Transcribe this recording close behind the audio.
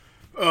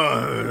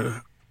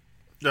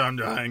I'm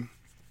dying.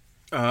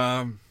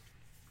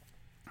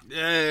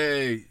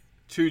 Yay.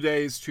 2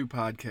 days, 2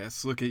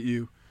 podcasts. Look at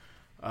you.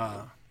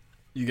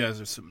 You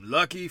guys are some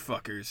lucky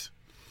fuckers.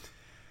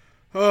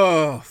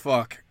 Oh,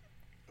 fuck.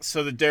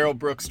 So the Darrell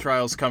Brooks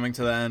trial's coming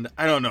to the end.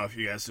 I don't know if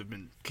you guys have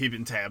been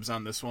keeping tabs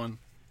on this one.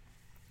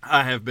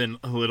 I have been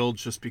a little,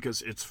 just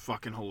because it's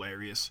fucking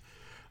hilarious.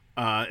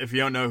 If you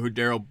don't know who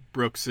Darrell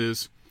Brooks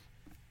is,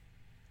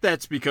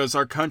 that's because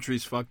our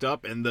country's fucked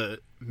up, and the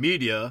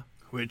media,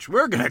 which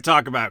we're going to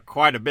talk about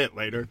quite a bit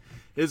later,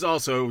 is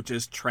also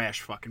just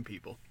trash fucking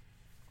people.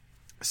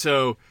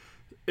 So,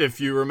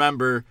 if you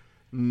remember,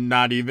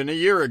 not even a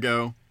year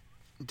ago,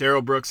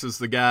 Darrell Brooks is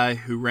the guy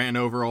who ran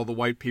over all the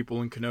white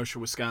people in Kenosha,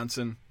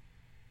 Wisconsin,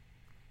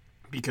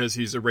 because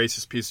he's a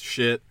racist piece of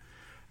shit.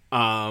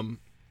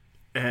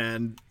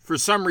 And for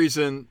some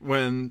reason,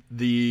 when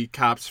the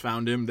cops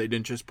found him, they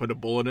didn't just put a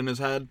bullet in his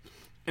head.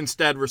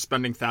 Instead, we're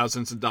spending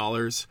thousands of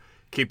dollars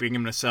keeping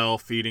him in a cell,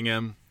 feeding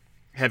him,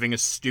 having a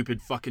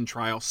stupid fucking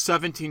trial.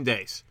 17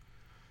 days.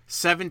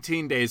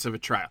 17 days of a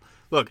trial.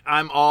 Look,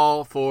 I'm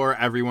all for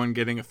everyone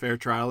getting a fair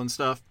trial and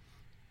stuff.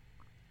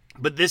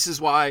 But this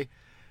is why,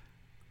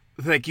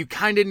 like, you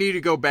kind of need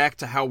to go back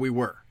to how we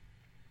were.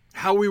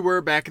 How we were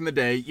back in the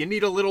day. You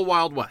need a little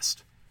Wild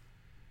West.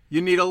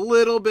 You need a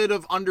little bit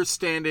of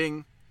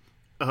understanding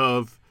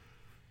of,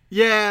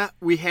 yeah,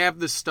 we have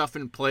this stuff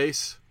in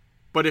place,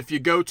 but if you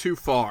go too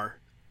far,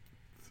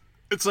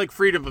 it's like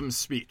freedom of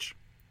speech.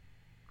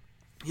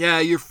 Yeah,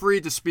 you're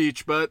free to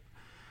speech, but,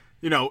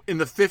 you know, in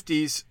the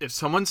 50s, if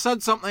someone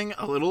said something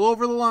a little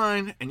over the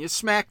line and you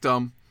smacked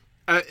them,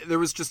 there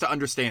was just an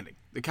understanding.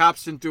 The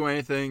cops didn't do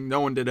anything. No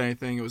one did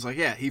anything. It was like,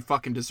 yeah, he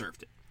fucking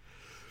deserved it.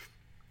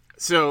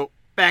 So,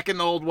 back in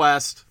the Old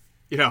West,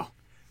 you know,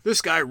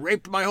 this guy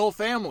raped my whole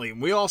family,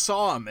 and we all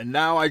saw him, and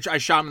now I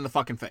shot him in the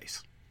fucking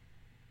face.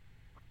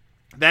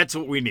 That's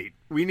what we need.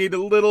 We need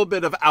a little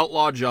bit of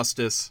outlaw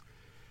justice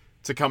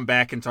to come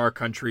back into our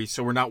country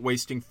so we're not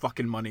wasting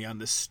fucking money on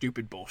this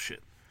stupid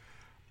bullshit.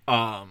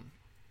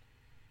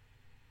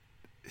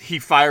 He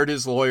fired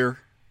his lawyer,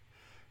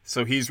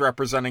 so he's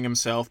representing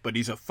himself, but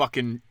he's a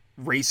fucking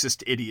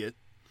racist idiot.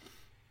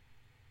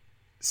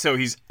 So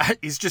he's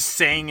just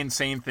saying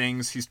insane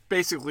things. He's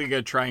basically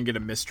going to try and get a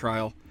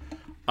mistrial.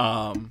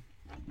 The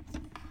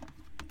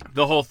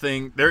whole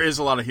thing, there is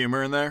a lot of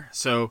humor in there.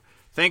 So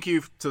thank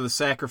you to the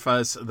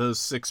sacrifice of those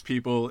 6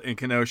 people in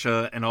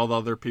Kenosha and all the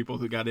other people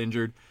who got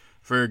injured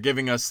for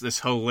giving us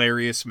this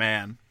hilarious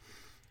man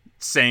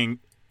saying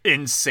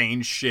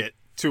insane shit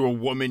to a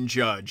woman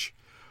judge.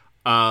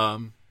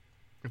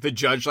 The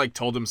judge like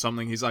told him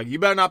something. He's like, you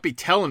better not be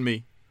telling me.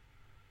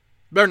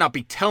 You better not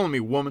be telling me,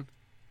 woman.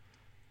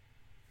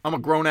 I'm a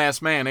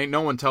grown-ass man. Ain't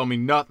no one telling me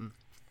nothing.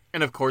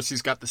 And, of course,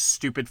 he's got the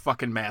stupid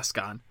fucking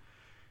mask on.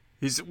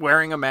 He's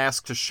wearing a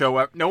mask to show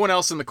up. No one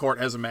else in the court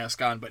has a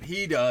mask on, but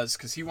he does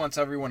because he wants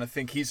everyone to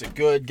think he's a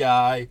good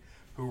guy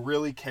who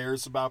really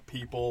cares about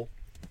people.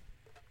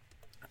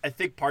 I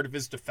think part of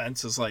his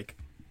defense is, like,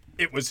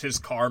 it was his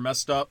car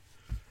messed up,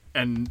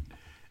 and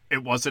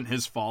it wasn't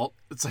his fault.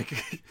 It's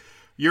like,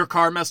 your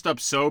car messed up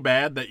so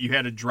bad that you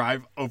had to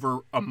drive over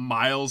a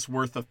mile's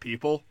worth of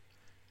people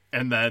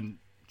and then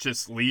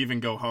just leave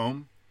and go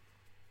home.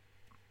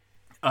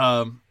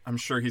 I'm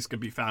sure he's going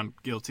to be found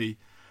guilty,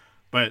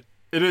 but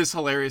it is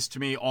hilarious to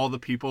me, all the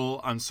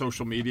people on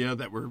social media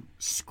that were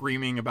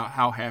screaming about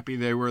how happy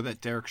they were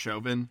that Derek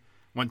Chauvin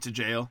went to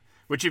jail,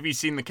 which, if you've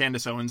seen the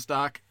Candace Owens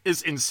doc,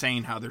 is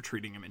insane how they're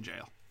treating him in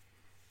jail.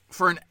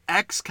 For an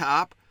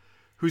ex-cop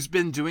who's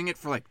been doing it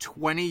for like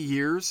 20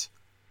 years,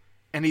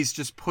 and he's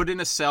just put in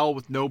a cell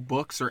with no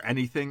books or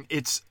anything,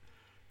 it's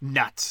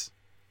nuts.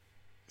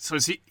 So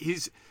is he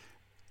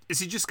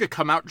just going to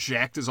come out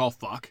jacked as all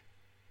fuck?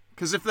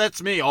 Because if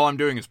that's me, all I'm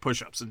doing is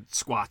push-ups and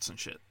squats and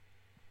shit.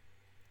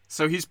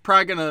 So he's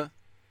probably going to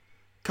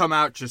come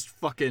out just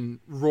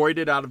fucking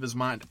roided out of his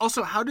mind.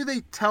 Also, how do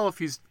they tell if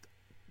he's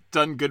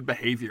done good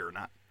behavior or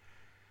not?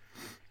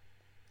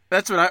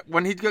 That's what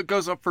when he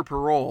goes up for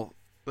parole,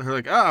 they're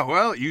like, oh,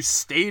 well, you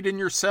stayed in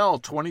your cell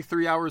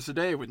 23 hours a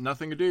day with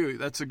nothing to do.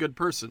 That's a good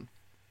person.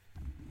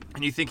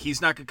 And you think he's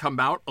not going to come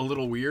out a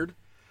little weird?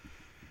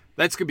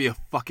 That's going to be a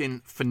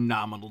fucking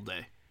phenomenal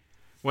day.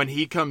 When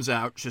he comes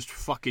out, just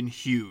fucking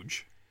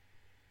huge.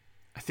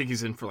 I think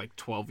he's in for like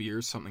 12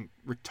 years, something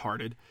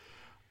retarded.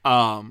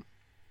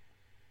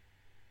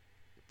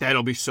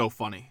 That'll be so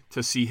funny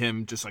to see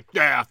him just like,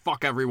 yeah,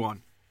 fuck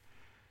everyone.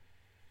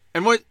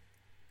 And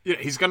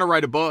he's going to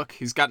write a book.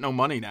 He's got no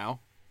money now.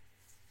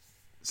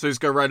 So he's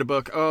going to write a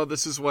book. Oh,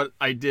 this is what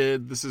I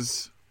did. This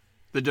is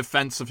the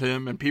defense of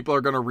him. And people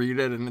are going to read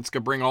it. And it's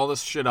going to bring all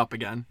this shit up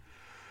again.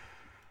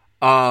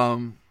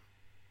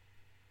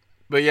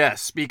 But yeah,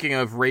 speaking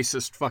of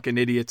racist fucking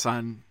idiots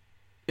on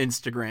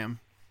Instagram,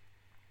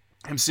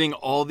 I'm seeing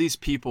all these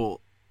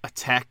people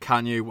attack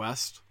Kanye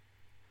West.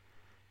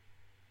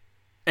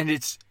 And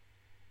it's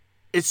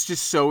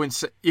just so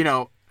insane. You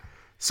know,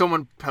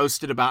 someone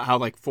posted about how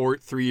like 3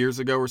 years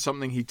ago or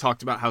something, he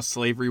talked about how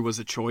slavery was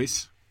a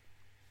choice.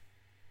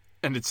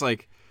 And it's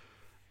like,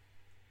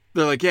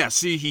 They're like, yeah,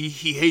 see,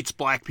 he hates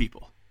black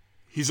people.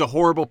 He's a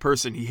horrible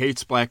person. He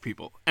hates black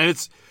people. And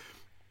it's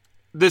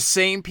the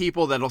same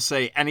people that'll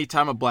say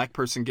anytime a black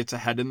person gets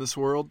ahead in this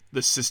world,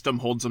 the system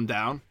holds them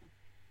down.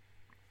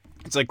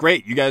 It's like,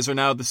 great, you guys are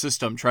now the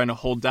system trying to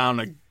hold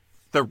down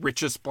the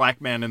richest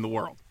black man in the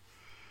world.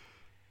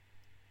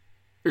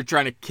 You're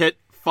trying to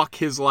fuck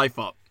his life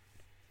up.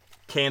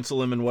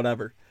 Cancel him and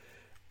whatever.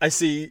 I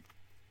see.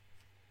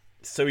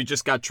 So he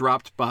just got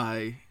dropped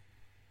by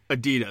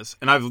Adidas.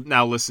 And I've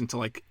now listened to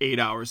like 8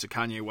 hours of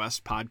Kanye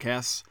West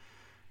podcasts.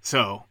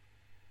 So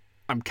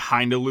I'm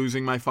kind of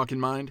losing my fucking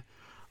mind.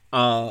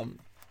 But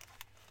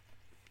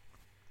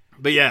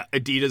yeah,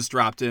 Adidas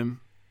dropped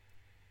him.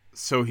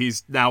 So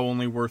he's now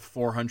only worth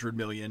 $400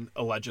 million,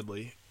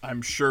 allegedly.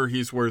 I'm sure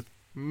he's worth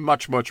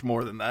much, much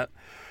more than that.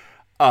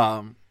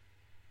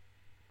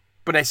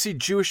 But I see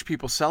Jewish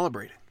people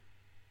celebrating.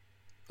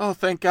 Oh,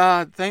 thank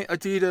God. Thank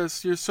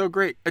Adidas. You're so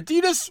great.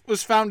 Adidas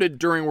was founded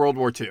during World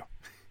War II.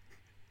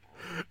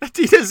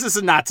 Adidas is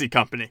a Nazi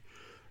company.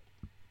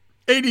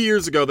 80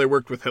 years ago, they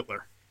worked with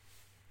Hitler.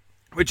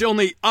 Which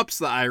only ups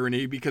the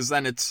irony because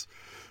then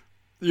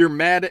you're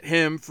mad at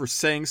him for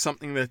saying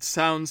something that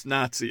sounds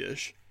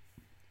Nazi-ish.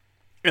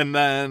 And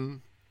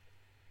then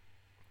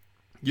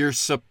you're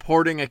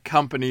supporting a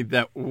company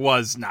that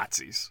was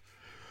Nazis.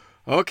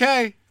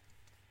 Okay.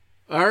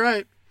 All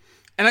right.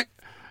 And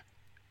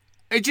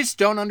I just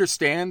don't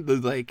understand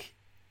the,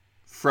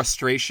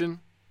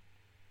 frustration.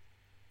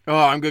 Oh,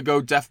 I'm going to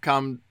go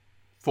DEFCON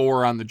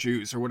 4 on the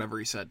Jews or whatever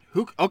he said.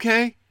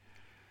 Okay.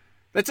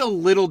 That's a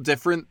little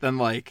different than,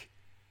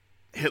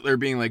 Hitler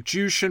being like,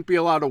 Jews shouldn't be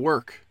allowed to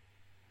work.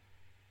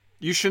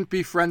 You shouldn't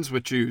be friends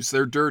with Jews.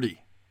 They're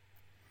dirty.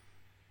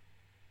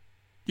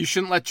 You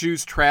shouldn't let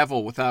Jews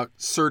travel without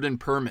certain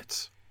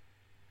permits.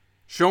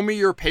 Show me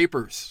your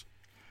papers.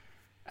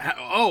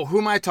 Oh, who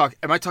am I talking?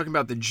 Am I talking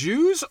about the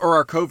Jews or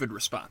our COVID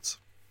response?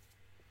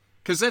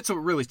 Because that's what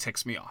really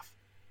ticks me off.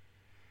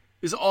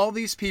 Is all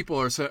these people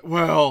are saying,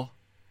 well,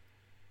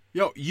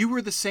 you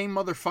were the same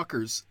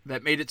motherfuckers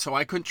that made it so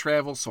I couldn't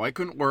travel, so I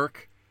couldn't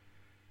work.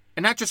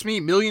 And not just me,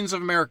 millions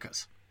of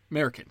Americans.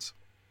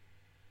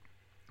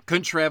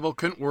 Couldn't travel,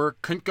 couldn't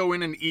work, couldn't go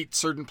in and eat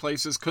certain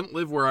places, couldn't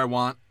live where I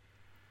want.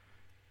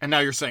 And now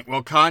you're saying,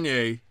 well,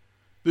 Kanye,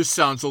 this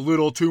sounds a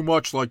little too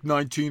much like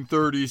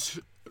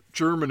 1930s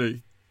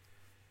Germany.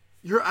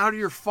 You're out of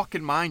your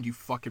fucking mind, you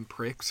fucking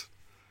pricks.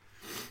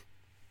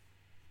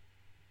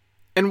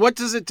 And what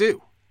does it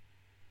do?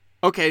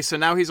 Okay, so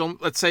now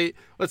let's say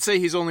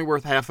he's only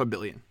worth $500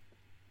 million.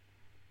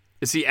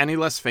 Is he any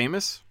less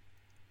famous?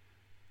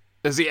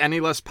 Is he any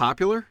less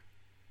popular?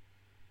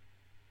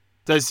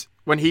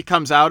 When he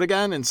comes out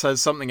again and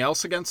says something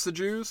else against the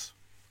Jews,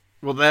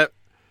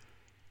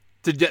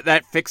 did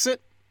that fix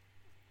it?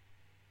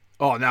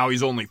 Oh, now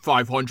he's only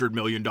 $500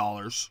 million.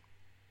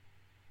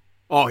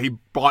 Oh, he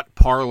bought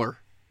Parler.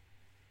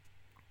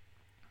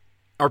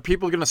 Are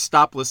people going to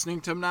stop listening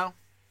to him now?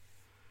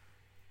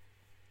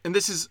 And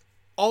this is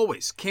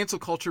always, cancel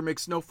culture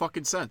makes no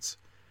fucking sense.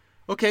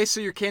 Okay, so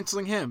you're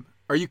canceling him.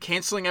 Are you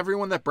canceling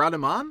everyone that brought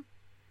him on?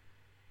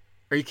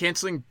 Are you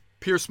canceling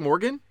Piers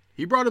Morgan?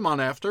 He brought him on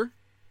after.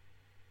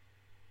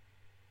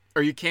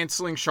 Are you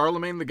canceling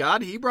Charlemagne the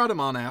God? He brought him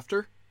on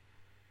after.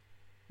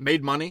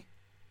 Made money.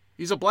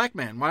 He's a black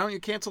man. Why don't you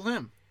cancel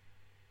him?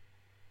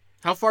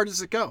 How far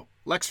does it go?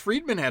 Lex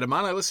Friedman had him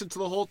on. I listened to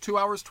the whole 2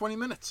 hours, 20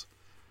 minutes.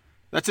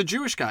 That's a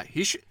Jewish guy.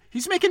 He's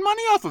making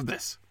money off of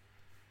this.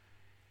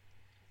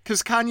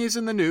 Because Kanye's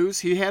in the news.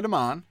 He had him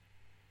on.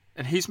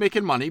 And he's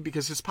making money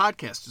because his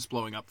podcast is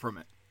blowing up from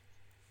it.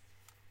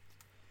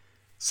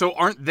 So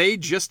aren't they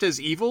just as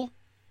evil?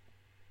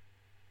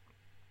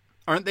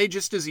 Aren't they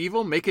just as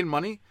evil, making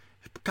money?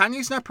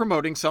 Kanye's not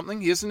promoting something.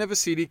 He doesn't have a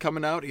CD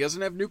coming out. He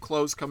doesn't have new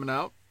clothes coming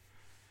out.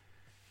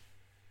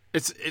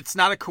 It's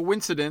not a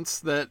coincidence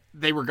that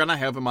they were going to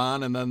have him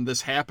on and then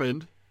this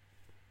happened.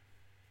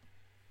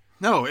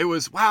 No, it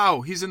was,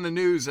 wow, he's in the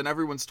news and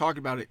everyone's talking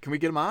about it. Can we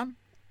get him on?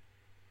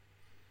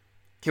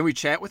 Can we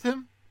chat with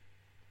him?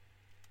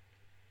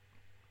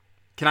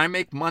 Can I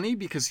make money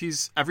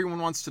because everyone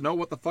wants to know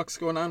what the fuck's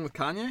going on with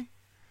Kanye?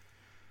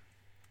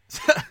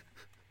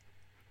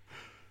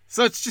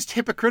 So it's just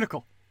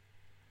hypocritical.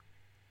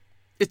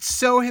 It's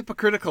so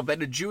hypocritical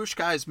that a Jewish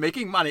guy is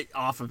making money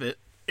off of it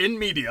in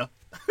media.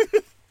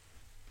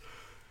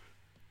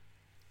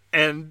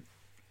 And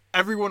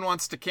everyone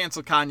wants to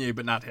cancel Kanye,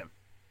 but not him.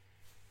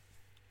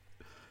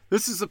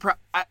 This is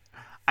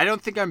I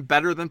don't think I'm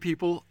better than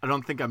people. I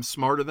don't think I'm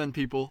smarter than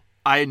people.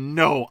 I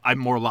know I'm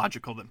more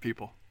logical than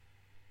people.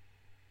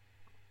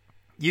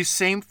 You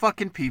same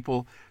fucking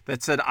people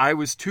that said I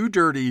was too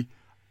dirty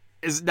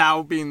is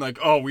now being like,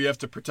 oh, we have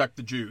to protect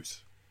the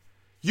Jews.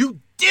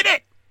 You did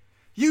it!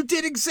 You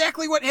did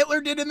exactly what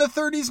Hitler did in the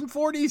 30s and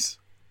 40s.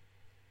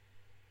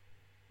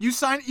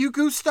 You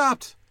goose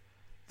stopped.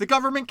 The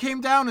government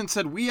came down and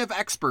said, we have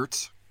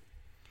experts.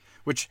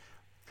 Which,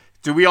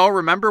 do we all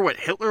remember what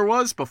Hitler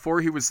was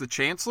before he was the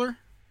chancellor?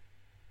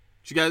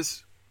 Do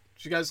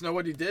you guys know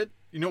what he did?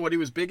 You know what he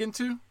was big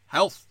into?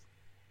 Health.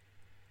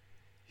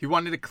 He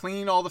wanted to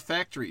clean all the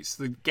factories.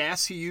 The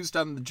gas he used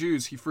on the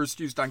Jews, he first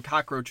used on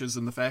cockroaches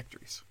in the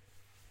factories.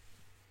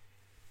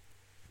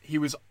 He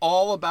was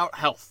all about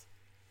health.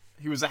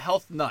 He was a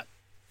health nut.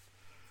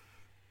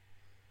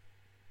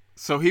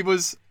 So he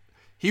was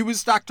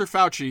Dr.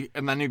 Fauci,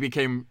 and then he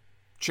became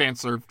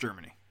Chancellor of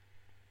Germany.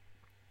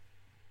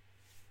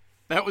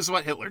 That was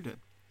what Hitler did.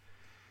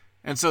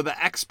 And so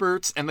the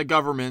experts and the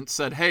government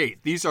said, hey,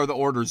 these are the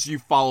orders. You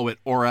follow it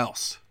or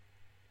else.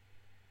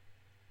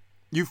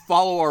 You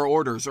follow our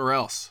orders or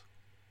else.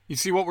 You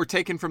see what we're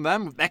taking from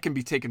them? That can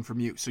be taken from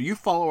you. So you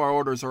follow our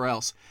orders or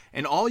else.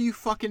 And all you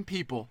fucking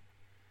people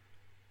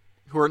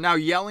who are now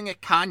yelling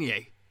at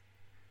Kanye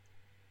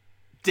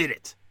did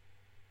it.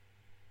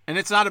 And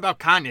it's not about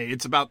Kanye.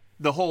 It's about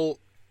the whole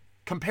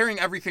comparing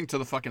everything to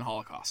the fucking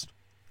Holocaust.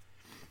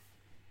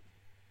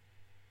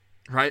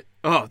 Right?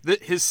 Oh,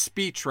 his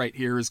speech right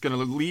here is going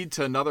to lead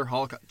to another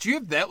Holocaust. Do you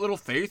have that little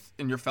faith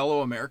in your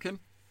fellow American?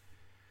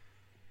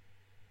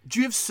 Do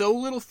you have so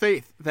little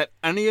faith that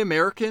any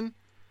American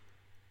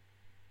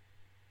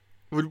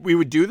we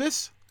would do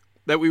this?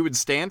 That we would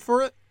stand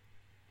for it?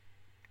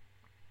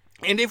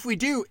 And if we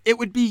do, it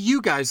would be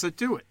you guys that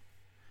do it.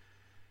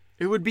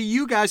 It would be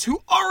you guys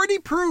who already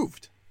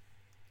proved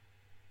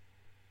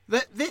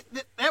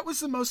that was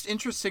the most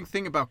interesting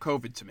thing about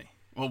COVID to me.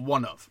 Well,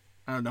 one of.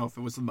 I don't know if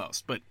it was the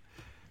most, but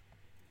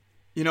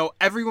you know,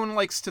 everyone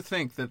likes to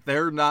think that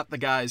they're not the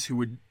guys who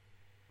would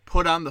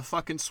put on the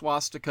fucking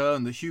swastika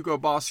and the Hugo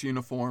Boss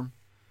uniform.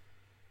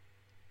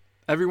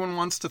 Everyone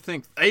wants to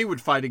think they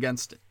would fight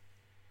against it.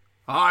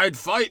 I'd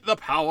fight the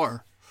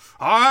power.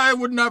 I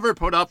would never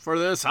put up for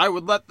this. I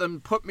would let them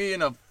put me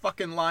in a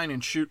fucking line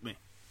and shoot me.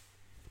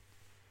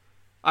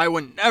 I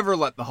would never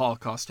let the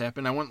Holocaust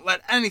happen. I wouldn't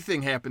let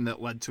anything happen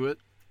that led to it.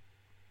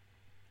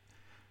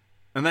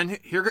 And then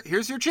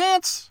here's your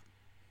chance.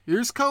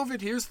 Here's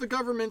COVID. Here's the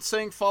government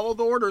saying follow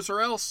the orders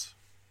or else.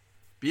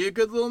 Be a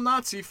good little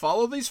Nazi.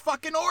 Follow these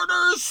fucking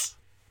orders.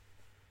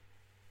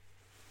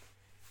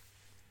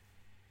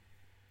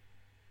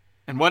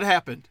 And what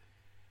happened?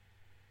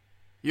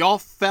 Y'all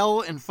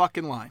fell in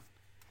fucking line.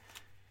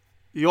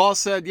 You all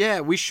said, yeah,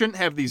 we shouldn't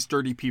have these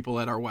dirty people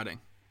at our wedding.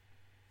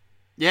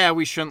 Yeah,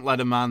 we shouldn't let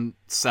them on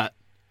set.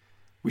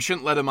 We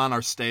shouldn't let them on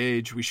our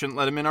stage. We shouldn't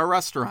let them in our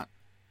restaurant.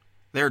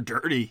 They're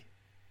dirty.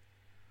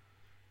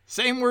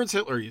 Same words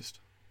Hitler used.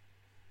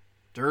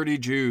 Dirty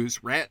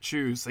Jews, rat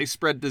Jews, they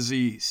spread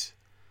disease.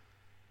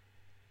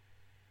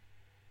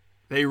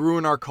 They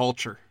ruin our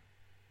culture.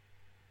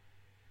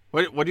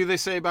 What do they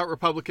say about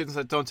Republicans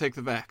that don't take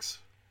the vax?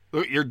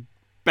 You're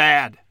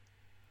bad.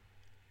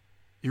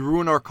 You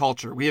ruin our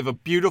culture. We have a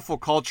beautiful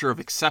culture of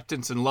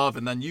acceptance and love,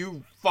 and then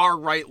you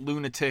far-right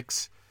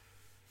lunatics.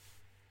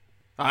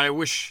 I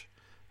wish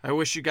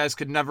you guys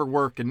could never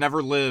work and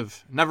never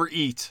live, never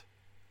eat.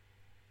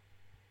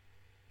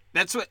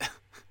 That's what...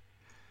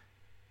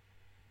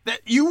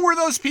 That you were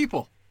those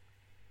people.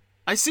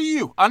 I see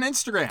you on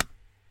Instagram.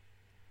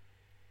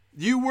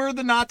 You were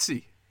the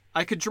Nazi.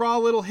 I could draw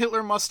a little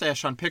Hitler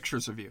mustache on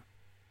pictures of you.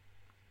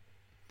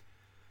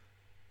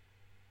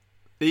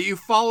 That you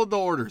followed the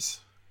orders.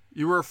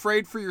 You were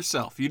afraid for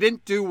yourself. You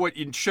didn't do what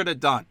you should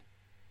have done.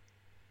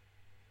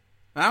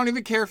 I don't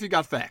even care if you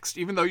got vaxxed,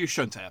 even though you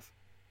shouldn't have.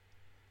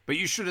 But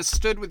you should have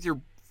stood with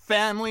your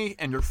family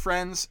and your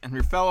friends and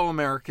your fellow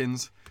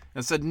Americans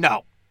and said,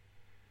 no,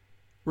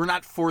 we're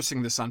not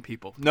forcing this on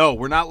people. No,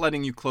 we're not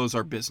letting you close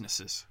our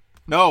businesses.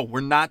 No,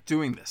 we're not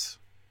doing this.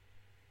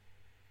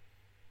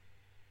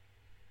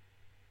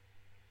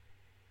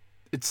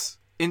 It's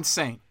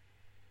insane.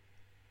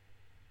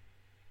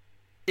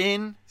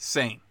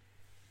 Insane.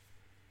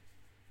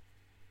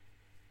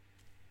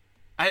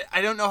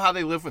 I don't know how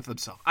they live with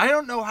themselves. I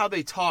don't know how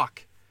they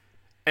talk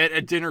at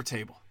a dinner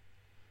table.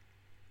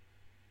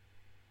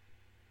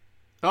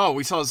 Oh,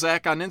 we saw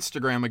Zach on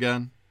Instagram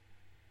again.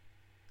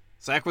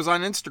 Zach was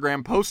on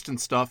Instagram posting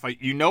stuff.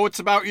 You know it's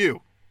about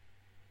you.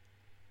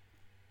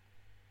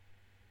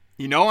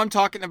 You know I'm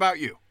talking about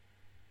you.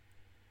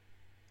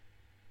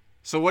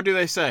 So what do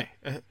they say?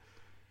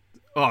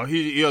 Oh,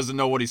 he doesn't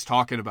know what he's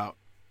talking about.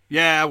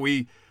 Yeah,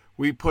 we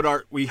hiled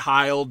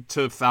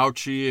to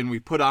Fauci and we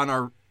put on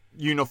our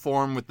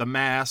uniform with the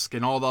mask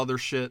and all the other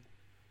shit.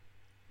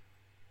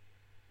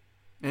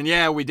 And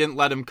yeah, we didn't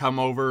let him come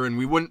over and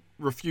we wouldn't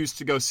refuse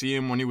to go see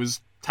him when he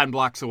was 10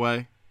 blocks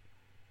away.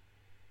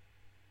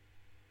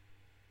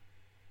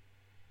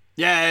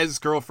 Yeah, his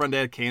girlfriend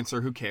had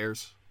cancer. Who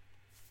cares?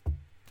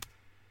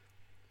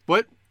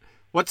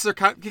 What's their...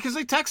 Because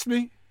they text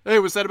me. Hey,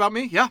 was that about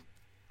me? Yeah,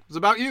 it was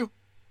about you.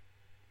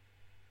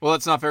 Well,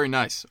 that's not very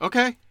nice.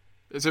 Okay.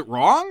 Is it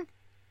wrong?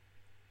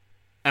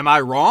 Am I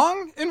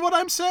wrong in what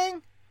I'm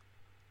saying?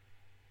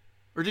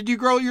 Or did you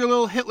grow your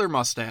little Hitler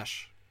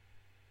mustache?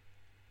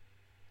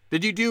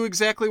 Did you do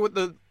exactly what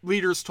the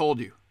leaders told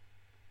you?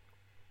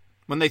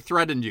 When they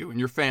threatened you and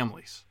your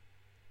families?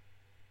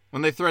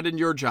 When they threatened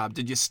your job,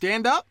 did you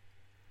stand up?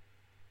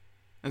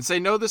 And say,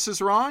 no, this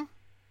is wrong?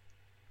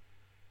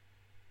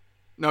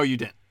 No, you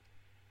didn't.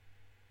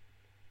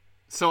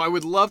 So I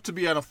would love to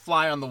be on a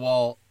fly on the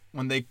wall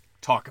when they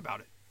talk about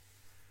it.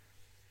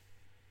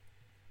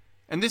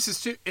 And this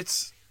is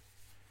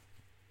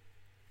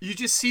you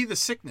just see the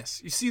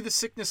sickness. You see the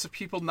sickness of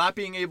people not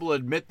being able to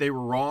admit they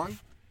were wrong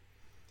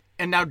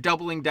and now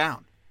doubling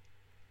down.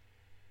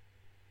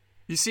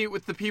 You see it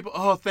with the people,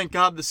 oh, thank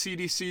God the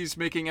CDC is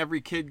making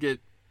every kid get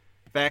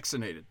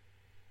vaccinated.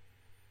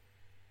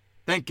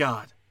 Thank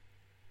God.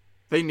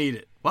 They need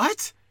it.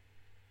 What?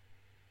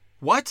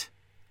 What?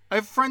 I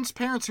have friends'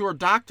 parents who are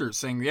doctors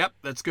saying, yep,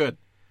 that's good.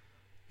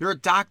 You're a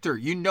doctor.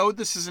 You know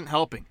this isn't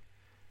helping.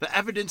 The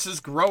evidence is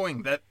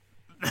growing that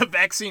the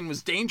vaccine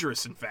was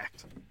dangerous, in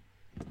fact.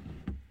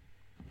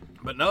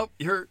 But nope,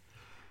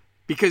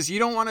 because you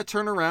don't want to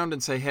turn around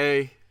and say,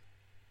 hey,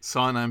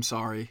 son, I'm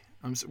sorry.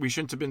 We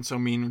shouldn't have been so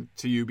mean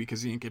to you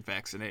because you didn't get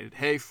vaccinated.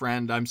 Hey,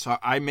 friend, I'm sorry.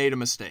 I made a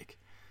mistake.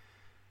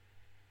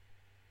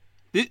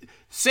 The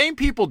same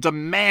people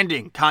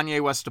demanding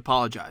Kanye West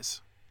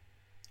apologize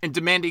and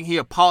demanding he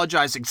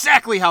apologize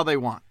exactly how they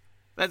want.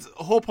 That's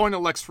the whole point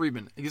of Lex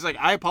Fridman. He's like,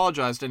 I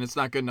apologized and it's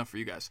not good enough for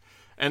you guys.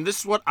 And this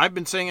is what I've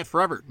been saying it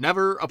forever.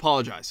 Never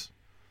apologize.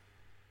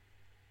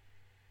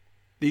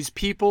 These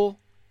people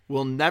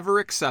will never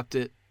accept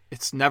it.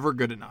 It's never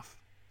good enough.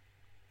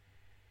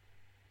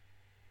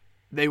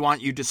 They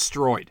want you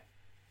destroyed.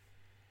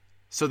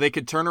 So they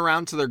could turn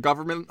around to their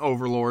government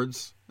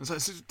overlords and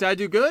say, did I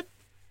do good?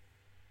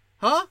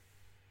 Huh?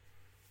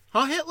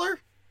 Huh, Hitler?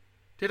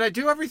 Did I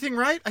do everything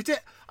right? I did.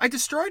 I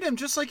destroyed him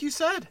just like you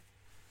said.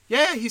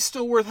 Yeah, he's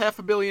still worth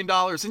 $500 million.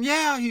 And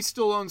yeah, he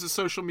still owns his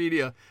social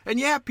media. And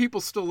yeah,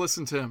 people still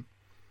listen to him.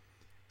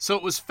 So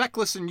it was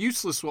feckless and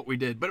useless what we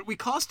did. But we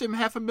cost him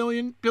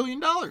 $500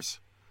 million.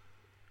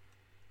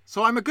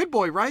 So I'm a good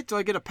boy, right? Do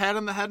I get a pat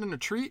on the head and a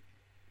treat?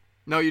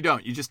 No, you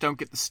don't. You just don't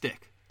get the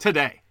stick.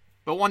 Today.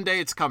 But one day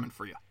it's coming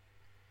for you.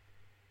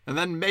 And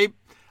then maybe...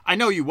 I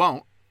know you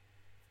won't.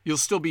 You'll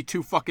still be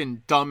too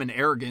fucking dumb and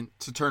arrogant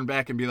to turn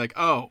back and be like,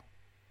 oh,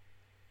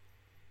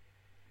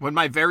 when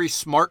my very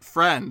smart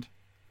friend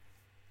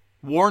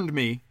warned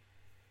me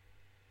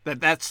that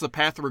that's the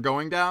path we're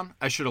going down,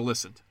 I should have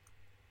listened.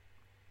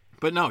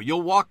 But no,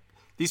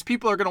 these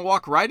people are going to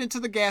walk right into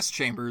the gas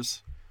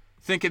chambers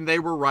thinking they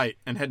were right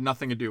and had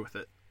nothing to do with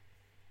it.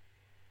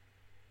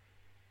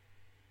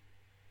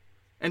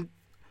 And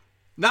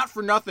not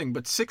for nothing,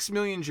 but 6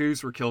 million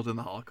Jews were killed in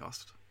the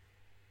Holocaust.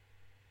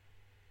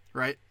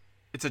 Right?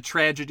 It's a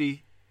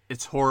tragedy.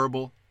 It's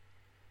horrible.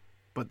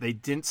 But they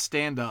didn't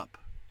stand up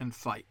and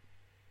fight.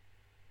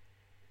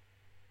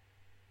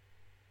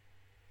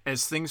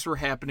 As things were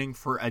happening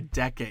for a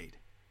decade.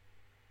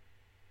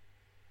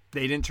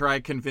 They didn't try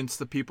to convince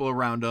the people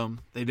around them.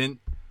 They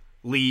didn't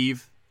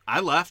leave. I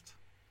left.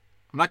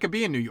 I'm not going to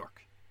be in New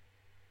York.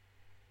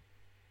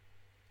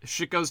 If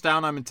shit goes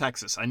down, I'm in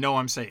Texas. I know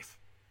I'm safe.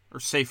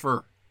 Or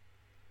safer.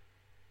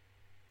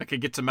 I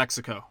could get to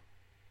Mexico.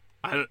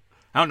 I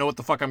don't know what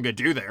the fuck I'm going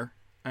to do there.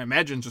 I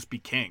imagine just be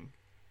king.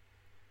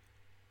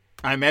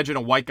 I imagine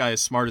a white guy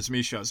as smart as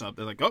me shows up.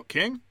 They're like, oh,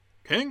 king?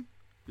 King?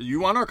 You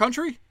want our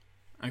country?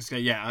 I say,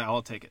 yeah,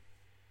 I'll take it.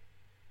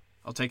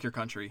 I'll take your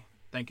country.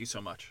 Thank you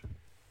so much.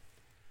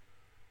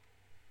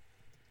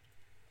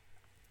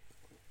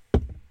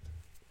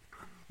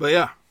 But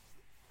yeah.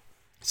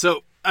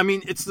 So, I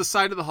mean, it's the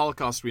side of the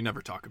Holocaust we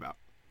never talk about.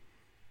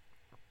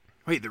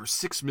 Wait, there were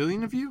 6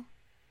 million of you?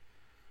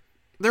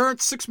 There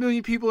aren't 6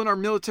 million people in our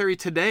military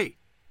today.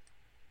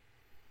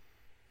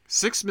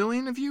 6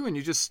 million of you and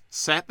you just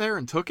sat there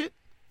and took it?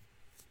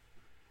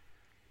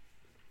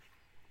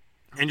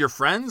 And your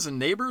friends and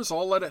neighbors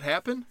all let it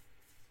happen?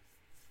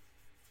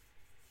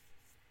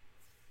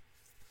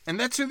 And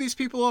that's who these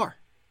people are.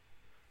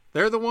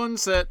 They're the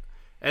ones that,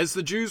 as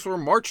the Jews were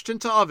marched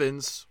into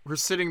ovens, were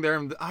sitting there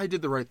and I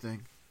did the right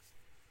thing.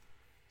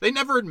 They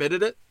never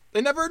admitted it.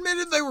 They never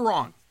admitted they were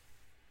wrong.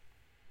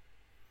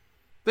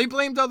 They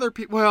blamed other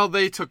people. Well,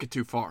 they took it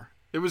too far.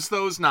 It was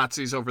those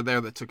Nazis over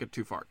there that took it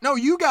too far. No,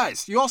 you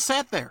guys. You all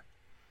sat there.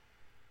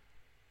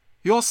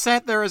 You all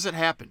sat there as it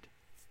happened.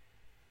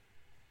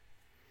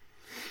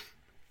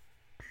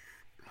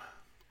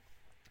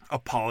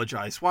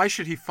 Apologize. Why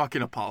should he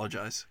fucking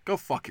apologize? Go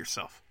fuck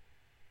yourself.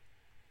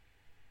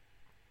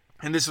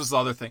 And this was the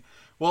other thing.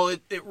 Well,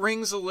 it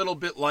rings a little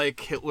bit like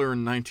Hitler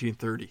in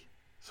 1930.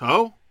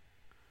 So?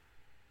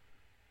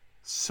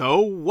 So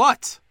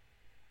what?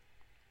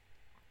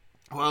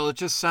 Well, it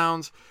just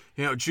sounds,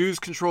 Jews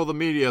control the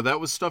media. That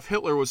was stuff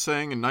Hitler was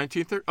saying in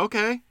 1930.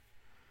 Okay.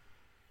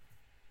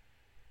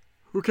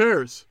 Who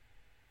cares?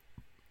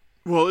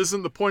 Well,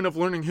 isn't the point of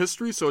learning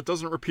history so it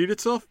doesn't repeat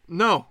itself?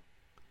 No.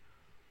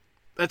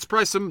 That's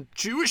probably some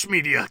Jewish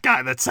media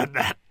guy that said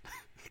that.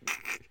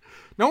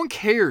 No one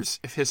cares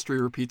if history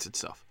repeats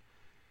itself.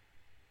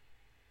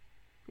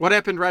 What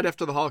happened right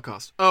after the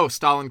Holocaust? Oh,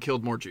 Stalin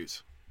killed more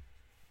Jews.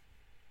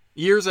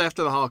 Years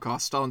after the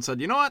Holocaust, Stalin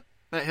said, you know what?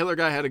 That Hitler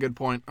guy had a good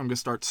point. I'm going to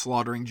start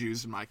slaughtering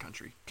Jews in my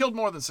country. Killed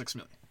more than 6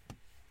 million.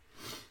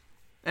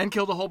 And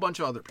killed a whole bunch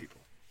of other people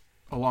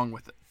along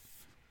with it.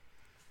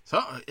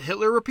 So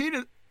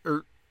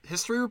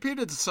history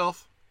repeated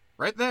itself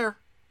right there.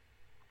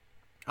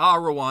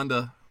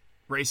 Rwanda,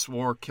 race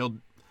war, killed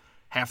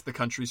half the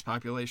country's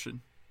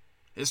population.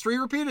 History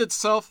repeated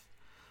itself.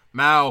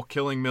 Mao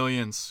killing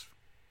millions.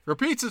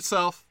 Repeats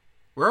itself.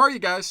 Where are you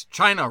guys?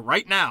 China,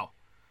 right now.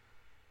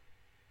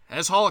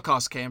 Has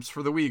Holocaust camps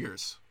for the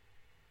Uyghurs.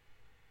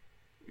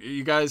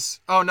 You guys...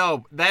 Oh,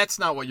 no, that's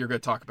not what you're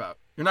going to talk about.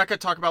 You're not going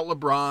to talk about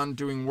LeBron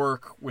doing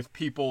work with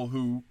people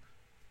who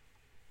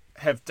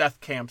have death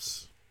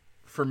camps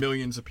for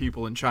millions of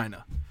people in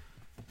China.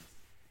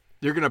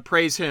 You're going to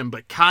praise him,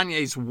 but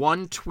Kanye's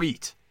one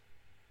tweet...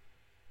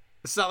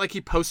 It's not like he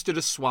posted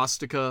a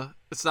swastika.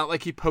 It's not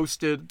like he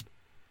posted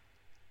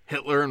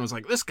Hitler and was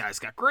like, this guy's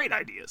got great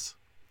ideas.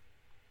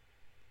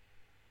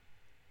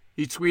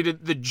 He tweeted,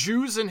 the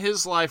Jews in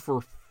his life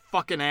were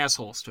fucking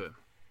assholes to him.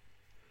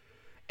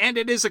 And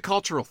it is a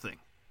cultural thing.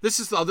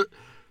 This is the other...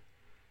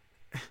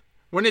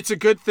 When it's a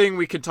good thing,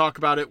 we can talk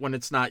about it. When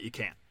it's not, you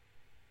can't.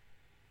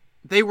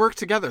 They work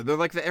together. They're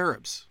like the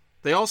Arabs.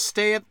 They all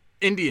stay at...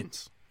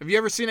 Indians. Have you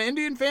ever seen an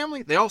Indian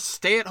family? They all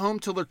stay at home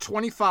till they're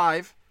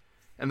 25,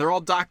 and they're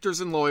all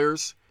doctors and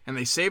lawyers, and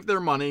they save their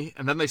money,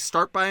 and then they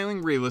start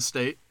buying real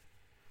estate.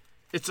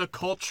 It's a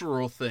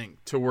cultural thing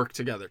to work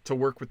together, to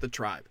work with the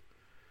tribe.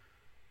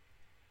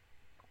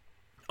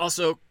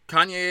 Also,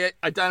 Kanye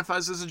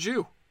identifies as a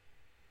Jew.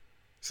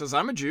 He says,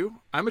 I'm a Jew.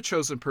 I'm a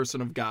chosen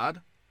person of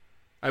God.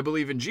 I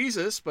believe in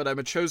Jesus, but I'm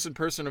a chosen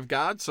person of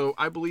God, so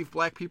I believe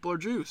black people are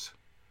Jews.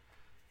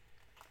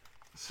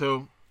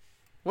 So,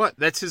 what?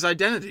 That's his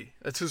identity.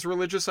 That's his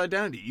religious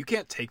identity. You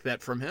can't take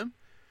that from him.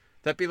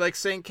 That'd be like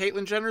saying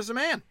Caitlyn Jenner's a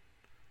man.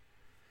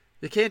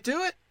 You can't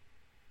do it.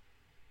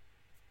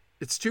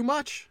 It's too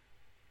much.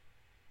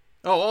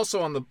 Oh,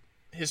 also on the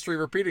history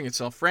repeating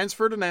itself, Franz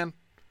Ferdinand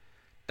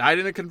died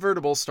in a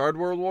convertible, started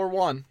World War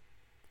I.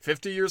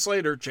 50 years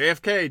later,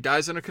 JFK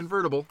dies in a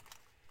convertible.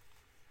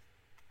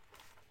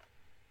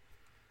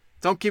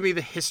 Don't give me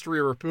the history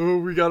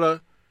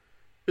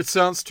it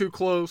sounds too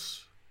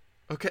close.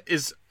 Okay,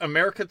 is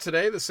America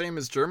today the same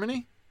as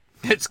Germany?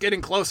 It's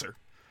getting closer.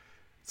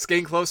 It's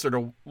getting closer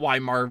to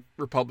Weimar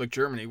Republic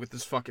Germany with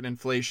this fucking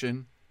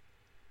inflation,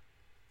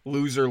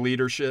 loser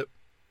leadership,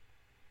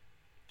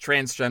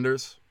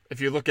 transgenders. If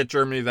you look at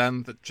Germany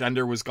then, the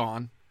gender was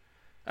gone.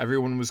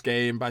 Everyone was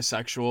gay and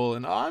bisexual,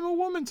 and I'm a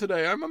woman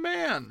today, I'm a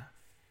man.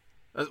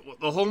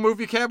 The whole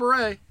movie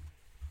Cabaret.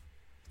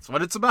 That's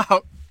what it's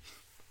about.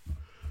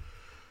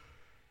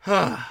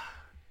 And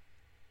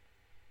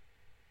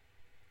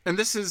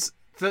this is,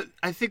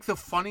 I think the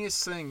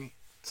funniest thing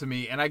to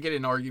me, and I get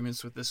in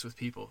arguments with this with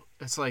people.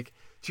 It's like,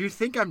 do you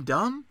think I'm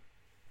dumb?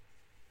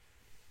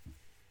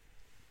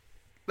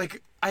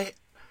 Like, I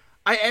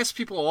ask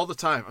people all the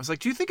time. I was like,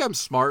 do you think I'm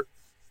smart?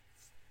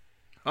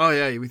 Oh,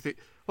 yeah, we think...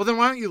 Well, then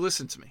why don't you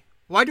listen to me?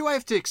 Why do I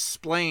have to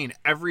explain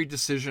every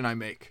decision I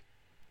make?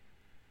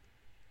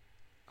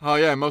 Oh,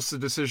 yeah, most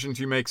of the decisions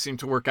you make seem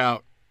to work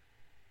out.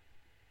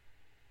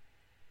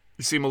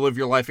 You seem to live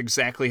your life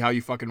exactly how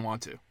you fucking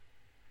want to.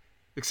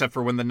 Except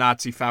for when the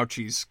Nazi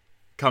Faucis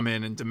come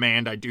in and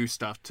demand I do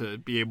stuff to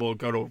be able to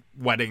go to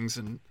weddings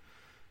and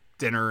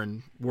dinner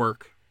and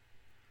work.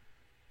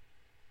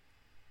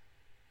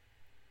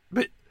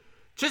 But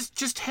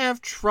just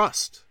have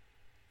trust.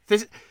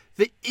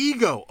 The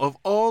ego of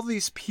all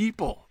these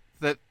people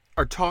that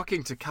are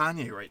talking to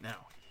Kanye right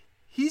now.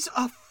 He's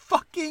a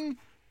fucking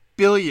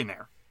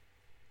billionaire.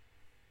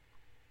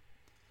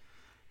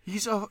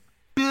 He's a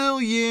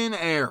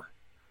billionaire.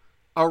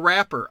 A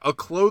rapper, a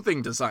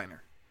clothing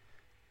designer.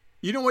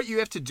 You know what you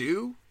have to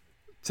do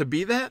to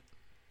be that?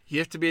 You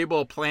have to be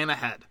able to plan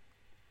ahead.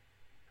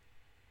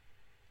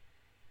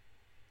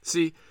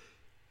 See,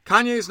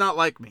 Kanye is not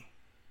like me.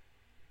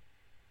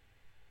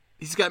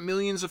 He's got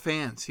millions of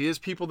fans. He has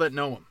people that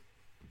know him.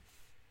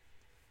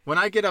 When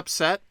I get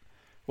upset,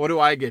 what do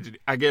I get?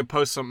 I get to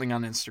post something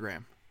on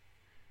Instagram.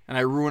 And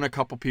I ruin a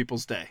couple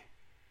people's day.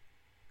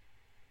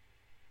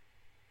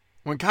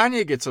 When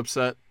Kanye gets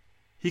upset,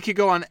 he could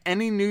go on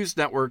any news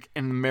network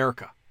in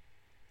America.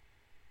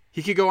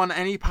 He could go on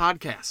any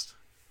podcast.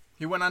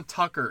 He went on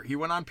Tucker. He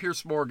went on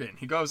Piers Morgan.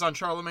 He goes on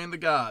Charlemagne the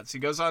Gods. He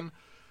goes on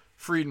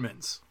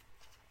Friedman's.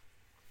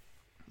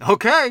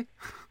 Okay.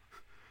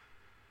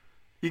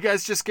 You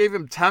guys just gave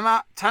him 10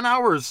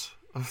 hours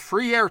of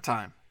free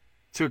airtime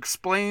to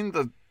explain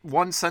the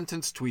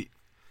one-sentence tweet.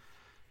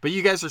 But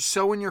you guys are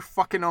so in your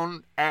fucking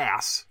own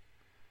ass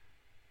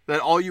that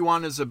all you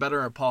want is a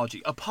better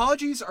apology.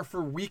 Apologies are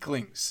for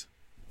weaklings.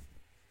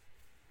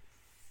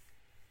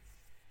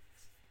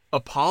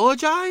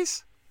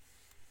 Apologize?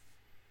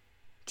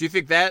 Do you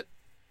think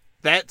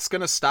that's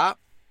going to stop?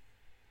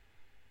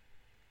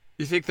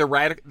 You think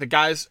the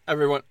guys,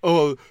 everyone,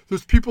 oh,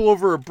 there's people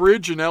over a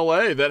bridge in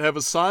LA that have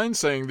a sign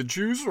saying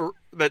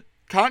that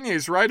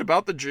Kanye's right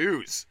about the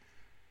Jews.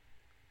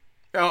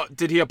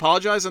 Did he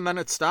apologize and then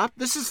it stopped?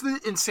 This is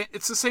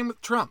it's the same with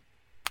Trump.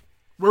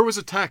 Where was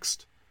a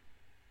text?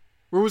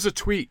 Where was a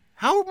tweet?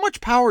 How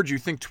much power do you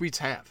think tweets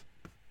have?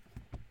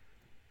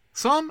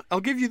 Some? I'll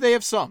give you they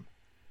have some.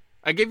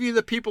 I give you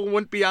the people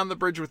wouldn't be on the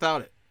bridge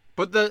without it.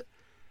 But the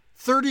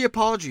 30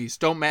 apologies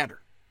don't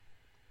matter.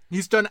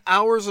 He's done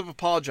hours of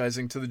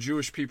apologizing to the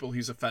Jewish people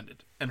he's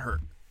offended and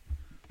hurt.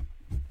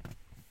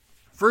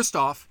 First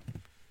off,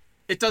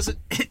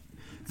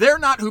 the They're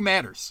not who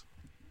matters.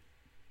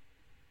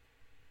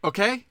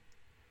 Okay?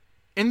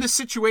 In the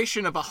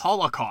situation of a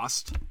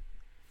Holocaust,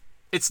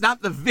 it's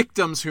not the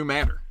victims who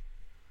matter.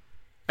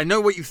 I know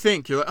what you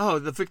think. You're like, oh,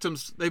 the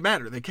victims, they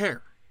matter. They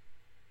care.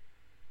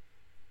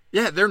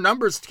 Yeah, their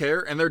numbers care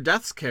and their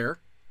deaths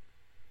care.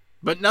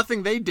 But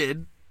nothing they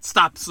did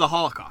stops the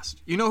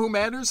Holocaust. You know who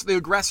matters? The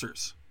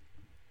aggressors.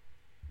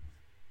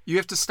 You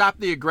have to stop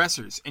the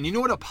aggressors. And you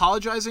know what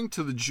apologizing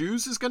to the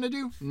Jews is going to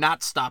do?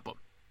 Not stop them.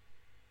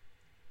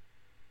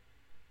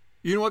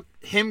 You know what?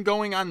 Him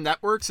going on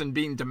networks and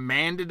being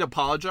demanded to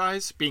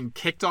apologize, being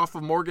kicked off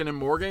of Morgan &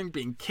 Morgan,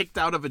 being kicked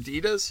out of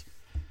Adidas.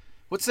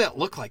 What's that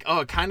look like? Oh,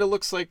 it kind of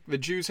looks like the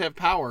Jews have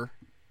power.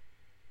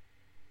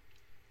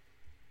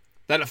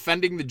 That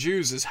offending the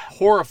Jews is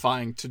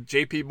horrifying to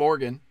JP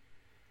Morgan.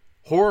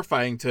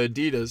 Horrifying to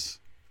Adidas.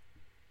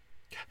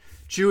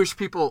 Jewish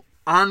people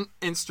on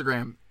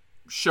Instagram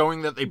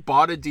showing that they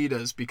bought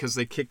Adidas because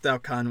they kicked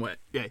out Conway.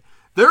 Yeah.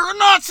 They're a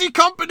Nazi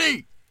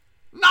company!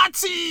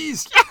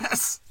 Nazis!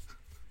 Yes!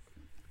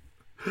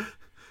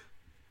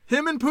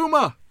 Him and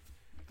Puma.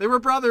 They were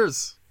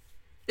brothers.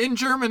 In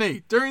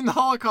Germany. During the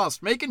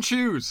Holocaust. Making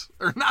shoes.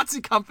 They're a Nazi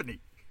company.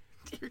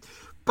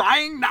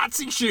 Buying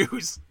Nazi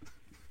shoes.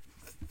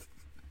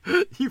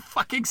 You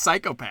fucking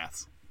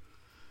psychopaths.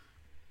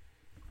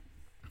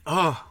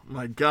 Oh,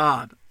 my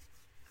God.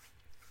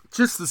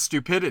 Just the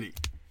stupidity.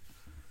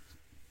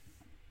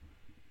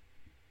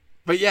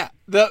 But yeah,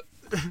 the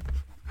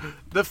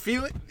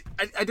feeling...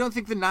 I don't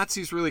think the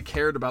Nazis really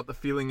cared about the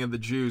feeling of the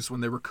Jews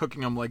when they were cooking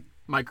them like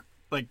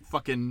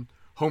fucking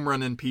home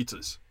run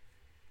pizzas.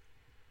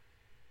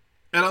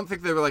 I don't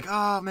think they were like,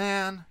 oh,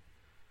 man,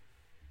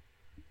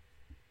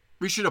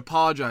 we should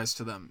apologize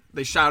to them.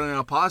 They shouted an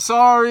apology.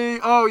 Sorry.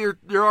 Oh, you're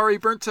already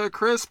burnt to a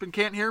crisp and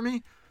can't hear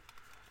me?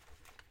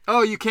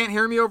 Oh, you can't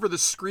hear me over the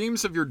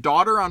screams of your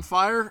daughter on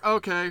fire?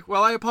 Okay,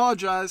 well, I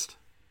apologized.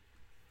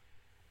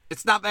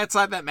 It's not that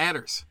side that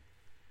matters.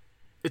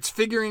 It's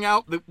figuring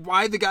out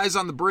why the guys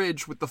on the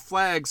bridge with the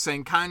flag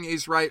saying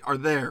Kanye's right are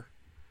there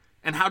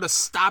and how to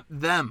stop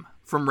them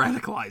from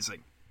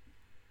radicalizing.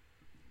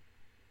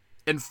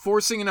 And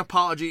forcing an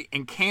apology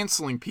and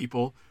canceling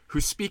people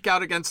who speak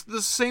out against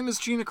the same as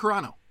Gina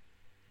Carano.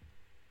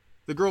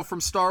 The girl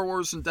from Star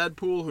Wars and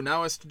Deadpool who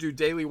now has to do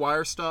Daily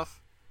Wire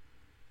stuff.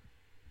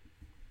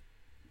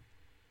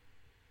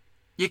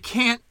 You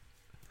can't.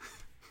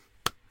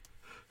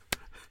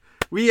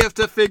 We have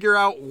to figure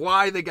out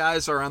why the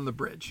guys are on the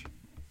bridge.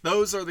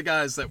 Those are the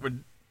guys that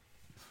would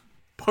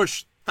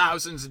push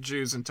thousands of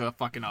Jews into a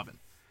fucking oven.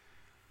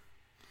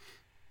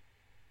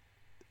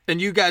 And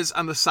you guys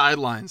on the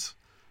sidelines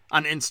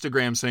on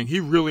Instagram saying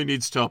he really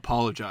needs to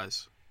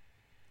apologize.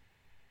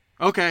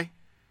 Okay.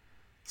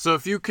 So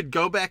if you could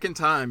go back in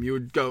time, you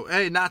would go,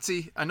 hey,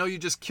 Nazi, I know you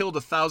just killed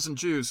 1,000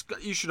 Jews.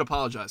 You should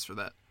apologize for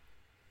that.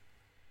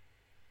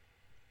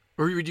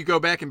 Or would you go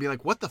back and be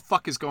like, what the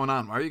fuck is going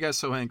on? Why are you guys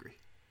so angry?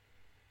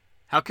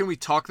 How can we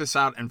talk this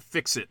out and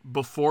fix it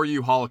before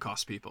you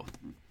Holocaust people?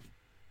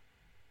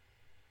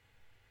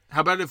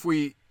 How about if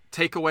we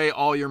take away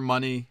all your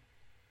money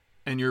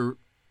and your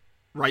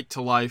right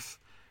to life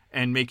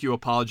and make you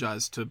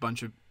apologize to a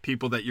bunch of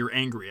people that you're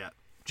angry at?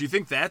 Do you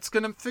think that's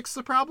going to fix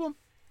the problem?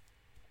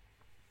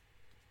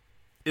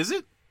 Is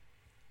it?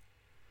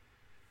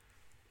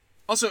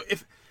 Also,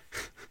 if...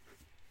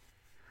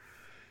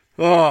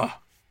 oh.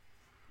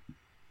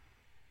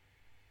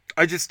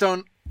 I just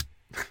don't...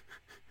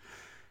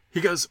 He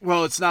goes,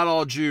 well, it's not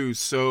all Jews,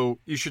 so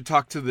you should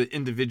talk to the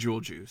individual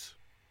Jews.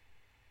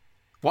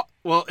 What?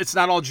 Well, it's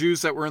not all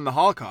Jews that were in the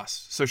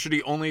Holocaust, so should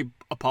he only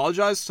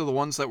apologize to the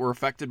ones that were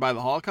affected by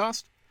the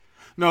Holocaust?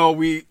 No,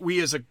 we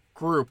as a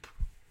group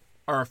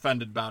are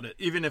offended about it,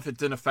 even if it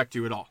didn't affect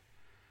you at all.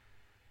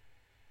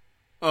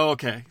 Oh,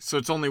 okay, so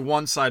it's only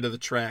one side of the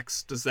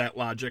tracks. Does that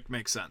logic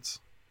make sense?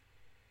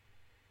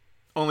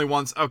 Only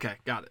once? Okay,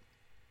 got it.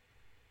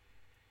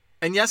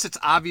 And yes, it's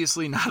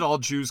obviously not all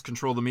Jews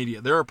control the media.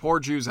 There are poor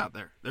Jews out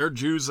there. There are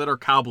Jews that are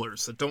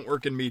cobblers that don't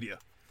work in media.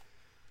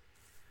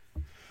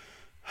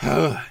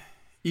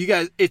 You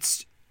guys,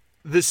 it's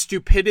the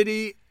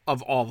stupidity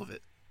of all of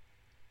it.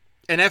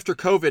 And after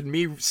COVID,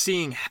 me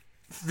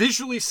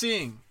visually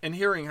seeing and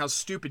hearing how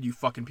stupid you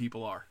fucking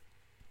people are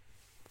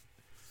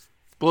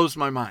blows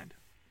my mind.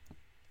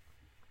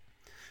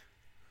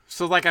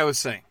 So like I was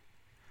saying,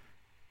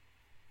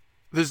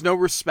 there's no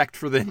respect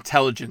for the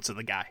intelligence of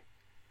the guy.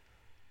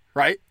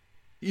 Right?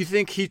 You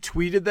think he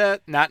tweeted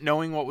that not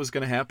knowing what was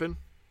going to happen?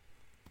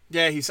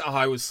 Yeah,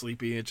 I was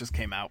sleepy. It just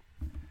came out.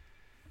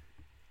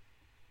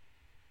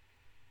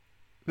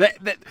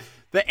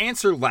 The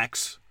answer,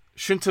 Lex,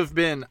 shouldn't have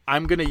been,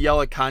 I'm going to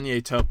yell at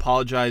Kanye to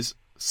apologize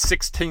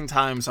 16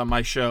 times on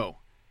my show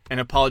and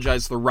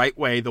apologize the right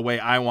way, the way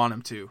I want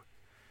him to.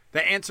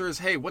 The answer is,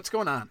 hey, what's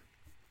going on?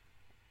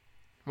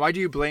 Why do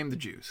you blame the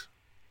Jews?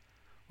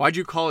 Why'd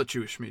you call it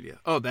Jewish media?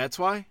 Oh, that's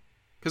why?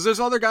 Because there's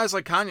other guys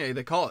like Kanye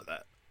that call it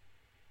that.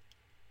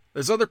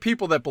 There's other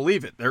people that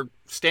believe it. They're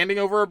standing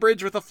over a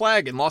bridge with a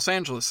flag in Los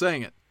Angeles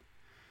saying it.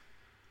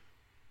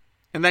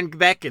 And then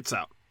that gets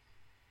out.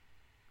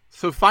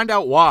 So find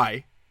out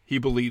why He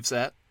believes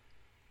that.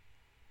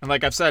 And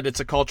like I've said, it's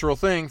a cultural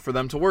thing for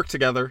them to work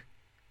together.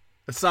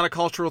 It's not a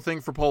cultural thing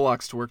for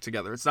Polacks to work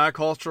together. It's not a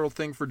cultural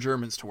thing for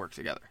Germans to work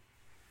together.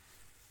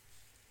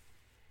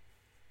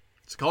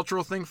 It's a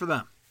cultural thing for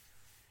them.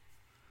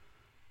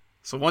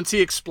 So once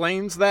he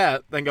explains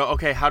that, then go,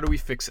 okay, how do we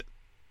fix it?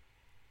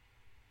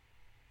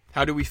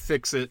 How do we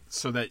fix it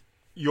so that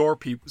your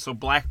people, so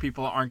black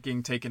people aren't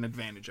getting taken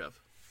advantage of?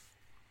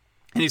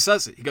 And he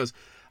says it. He goes,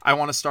 I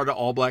want to start an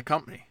all-black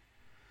company.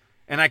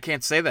 And I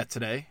can't say that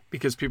today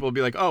because people will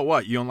be like, oh,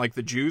 what? You don't like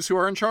the Jews who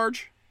are in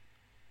charge?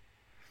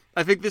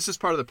 I think this is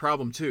part of the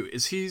problem, too,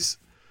 is he's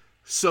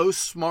so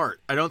smart.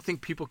 I don't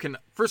think people can...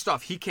 First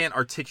off, he can't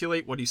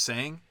articulate what he's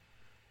saying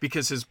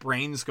because his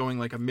brain's going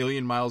like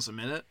 1,000,000 miles a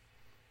minute.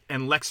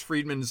 And Lex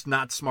Friedman's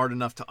not smart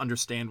enough to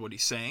understand what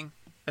he's saying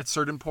at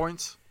certain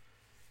points.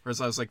 Whereas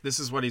I was like, this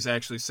is what he's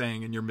actually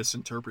saying and you're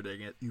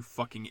misinterpreting it, you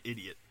fucking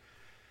idiot.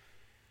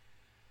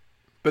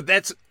 But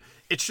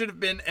it should have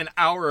been an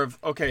hour of,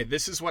 okay,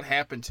 this is what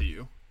happened to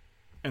you.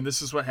 And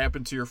this is what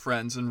happened to your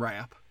friends in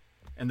rap.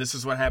 And this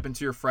is what happened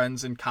to your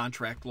friends in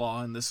contract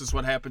law. And this is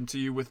what happened to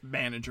you with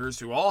managers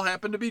who all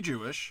happen to be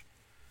Jewish.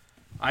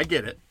 I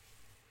get it.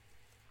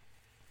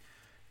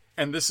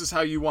 And this is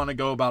how you want to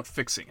go about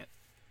fixing it.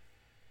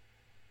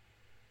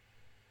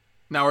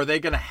 Now, are they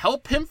going to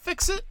help him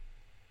fix it?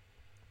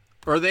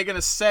 Or are they going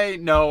to say,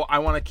 no, I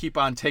want to keep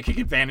on taking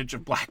advantage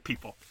of black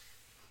people?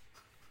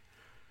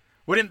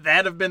 Wouldn't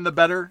that have been the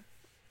better?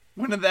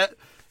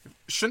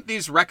 Shouldn't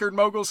these record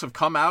moguls have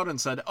come out and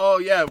said, oh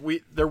yeah,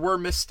 there were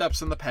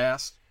missteps in the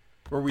past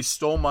where we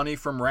stole money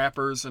from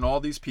rappers and all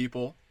these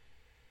people.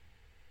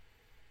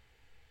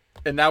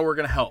 And now we're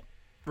going to help.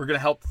 We're going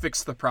to help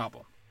fix the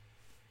problem.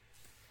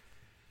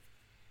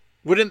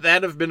 Wouldn't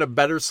that have been a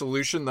better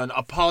solution than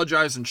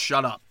apologize and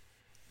shut up?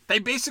 They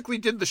basically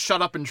did the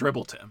shut up and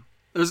dribble to him.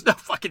 There's no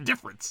fucking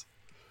difference.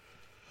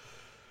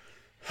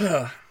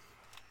 And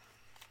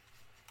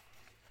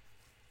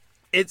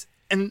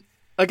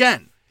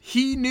again,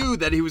 he knew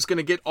that he was going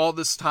to get all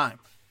this time.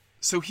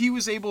 So he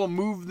was able to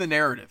move the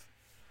narrative.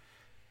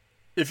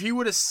 If he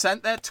would have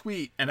sent that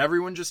tweet and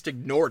everyone just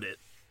ignored it,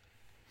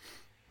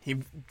 he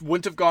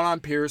wouldn't have gone on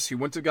Pierce. He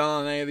wouldn't have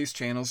gone on any of these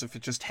channels if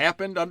it just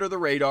happened under the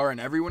radar and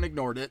everyone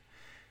ignored it.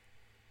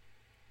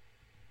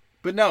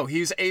 But no,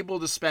 he's able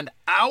to spend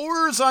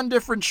hours on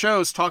different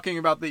shows talking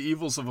about the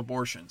evils of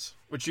abortions,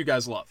 which you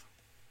guys love.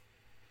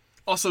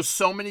 Also,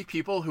 so many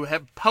people who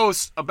have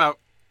posts about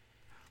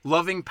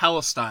loving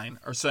Palestine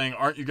are saying,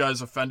 aren't you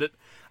guys offended?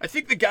 I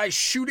think the guys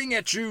shooting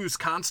at Jews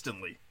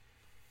constantly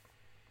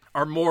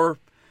are more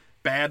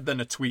bad than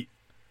a tweet.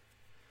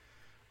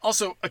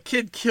 Also, a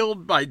kid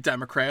killed by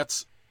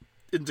Democrats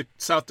in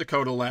South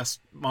Dakota last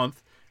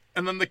month,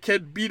 and then the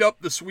kid beat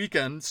up this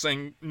weekend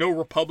saying no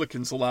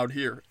Republicans allowed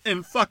here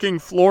in fucking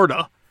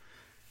Florida.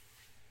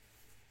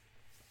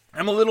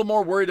 I'm a little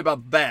more worried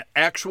about that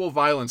actual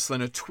violence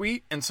than a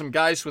tweet and some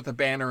guys with a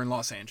banner in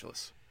Los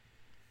Angeles.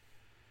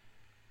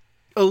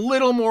 A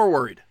little more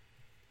worried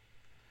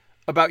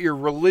about your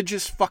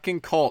religious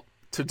fucking cult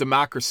to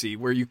democracy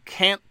where you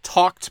can't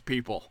talk to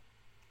people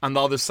on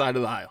the other side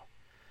of the aisle.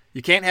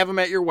 You can't have them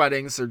at your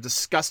weddings. They're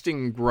disgusting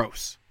and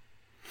gross.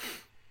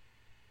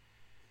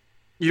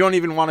 You don't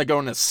even want to go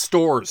into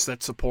stores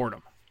that support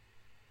them.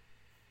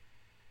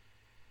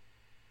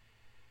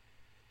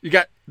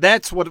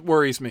 That's what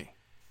worries me.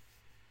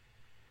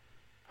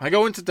 I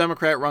go into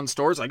Democrat-run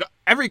stores.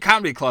 Every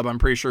comedy club, I'm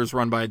pretty sure, is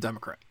run by a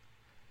Democrat.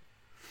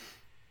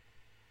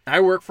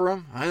 I work for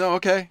them. I know,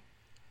 okay.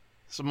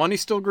 So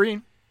money's still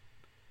green.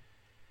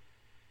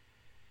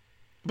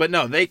 But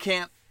no, they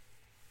can't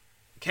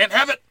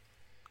have it.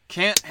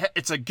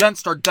 It's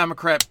against our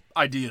Democrat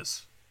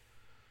ideas.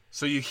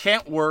 So you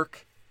can't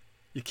work.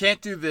 You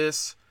can't do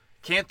this.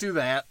 Can't do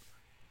that.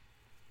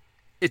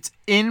 It's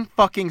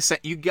in-fucking-insane.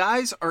 You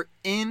guys are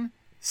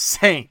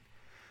insane.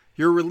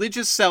 You're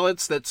religious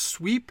zealots that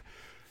sweep.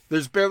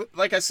 There's barely,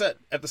 like I said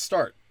at the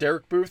start,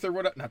 Derek Booth or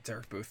whatever. Not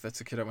Derek Booth.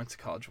 That's a kid I went to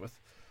college with.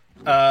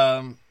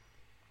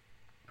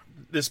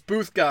 This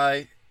Booth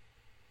guy,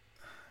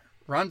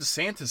 Ron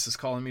DeSantis is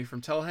calling me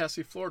from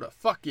Tallahassee, Florida.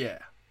 Fuck yeah.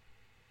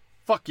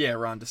 Fuck yeah,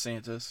 Ron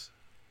DeSantis.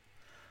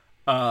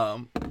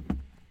 No,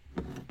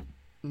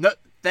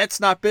 that's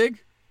not big.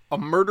 A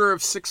murder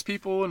of 6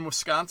 people in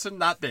Wisconsin,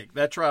 not big.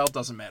 That trial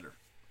doesn't matter.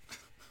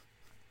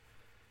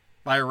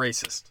 By a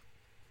racist.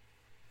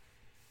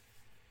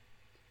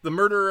 The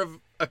murder of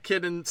a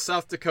kid in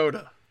South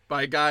Dakota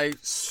by a guy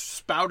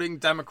spouting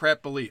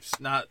Democrat beliefs,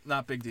 not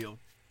big deal.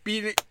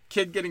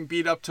 Kid getting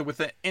beat up to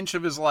within an inch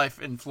of his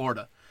life in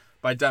Florida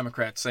by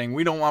Democrats saying,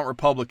 we don't want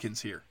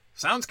Republicans here.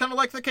 Sounds kind of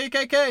like the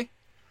KKK.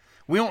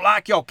 We don't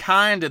like your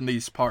kind in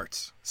these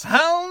parts.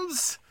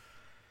 Sounds...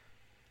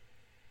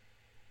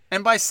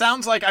 And by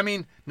sounds like, I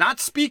mean, not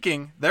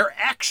speaking, their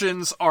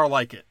actions are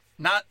like it.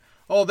 Not,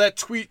 oh, that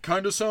tweet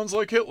kind of sounds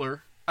like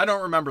Hitler. I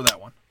don't remember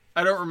that one.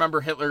 I don't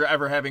remember Hitler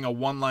ever having a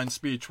one-line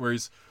speech where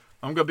he's,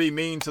 I'm going to be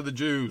mean to the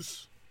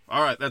Jews.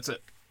 All right, that's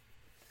it.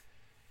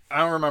 I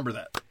don't remember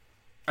that.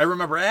 I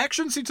remember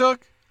actions he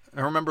took. I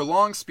remember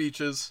long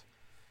speeches.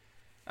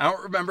 I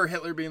don't remember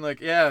Hitler being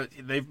like, yeah,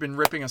 they've been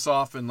ripping us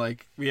off and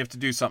like we have to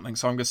do something,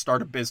 so I'm going to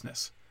start a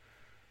business.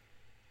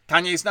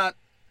 Kanye's not.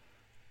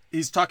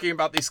 He's talking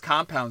about these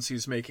compounds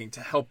he's making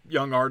to help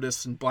young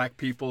artists and black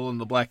people in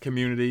the black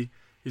community.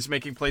 He's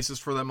making places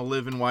for them to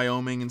live in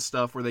Wyoming and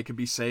stuff where they could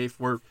be safe,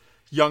 where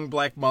young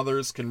black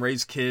mothers can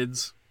raise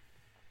kids.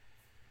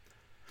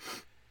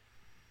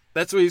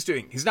 That's what he's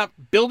doing. He's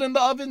not building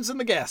the ovens and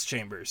the gas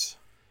chambers.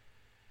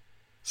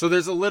 So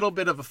there's a little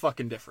bit of a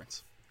fucking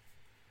difference.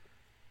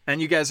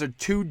 And you guys are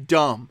too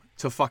dumb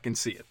to fucking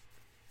see it.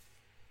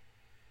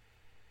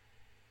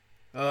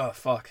 Oh,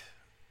 fuck.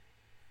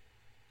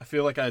 I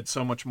feel like I had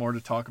so much more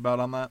to talk about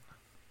on that.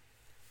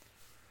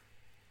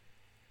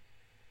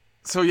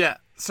 So yeah,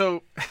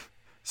 so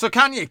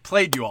Kanye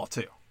played you all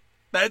too.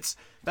 That's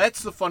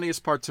the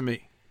funniest part to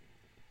me.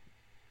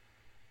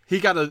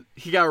 He gotta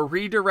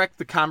redirect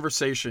the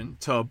conversation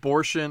to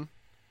abortion,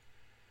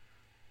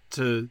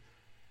 to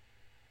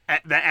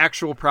the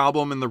actual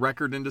problem in the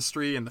record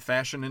industry and the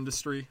fashion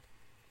industry.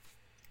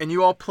 And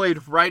you all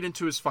played right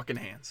into his fucking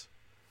hands.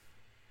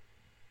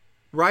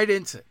 Right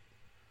into it.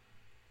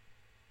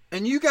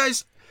 And you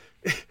guys,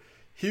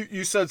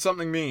 you said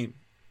something mean.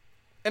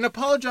 And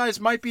apologize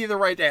might be the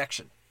right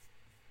action.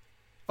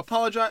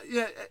 Apologize,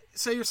 yeah,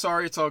 say you're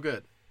sorry, it's all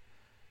good.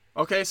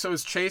 Okay, so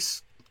is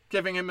Chase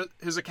giving him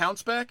his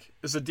accounts back?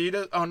 Is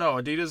Adidas, oh no,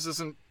 Adidas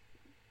isn't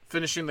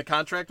finishing the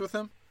contract with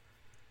him?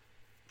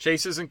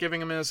 Chase isn't giving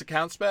him his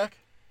accounts back?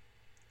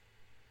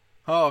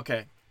 Oh,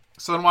 okay.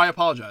 So then why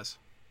apologize?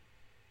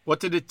 What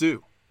did it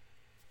do?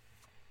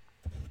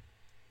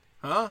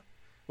 Huh?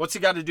 What's he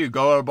got to do?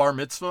 Go to a bar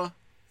mitzvah?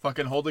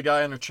 Fucking hold the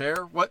guy in a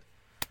chair? What?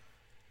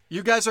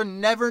 You guys are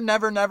never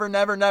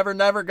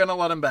gonna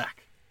let him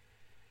back.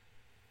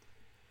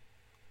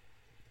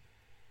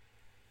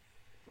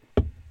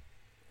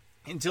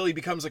 Until he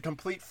becomes a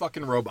complete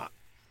fucking robot.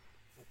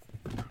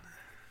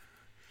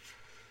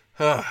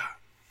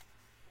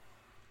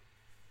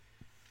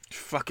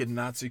 Fucking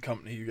Nazi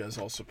company you guys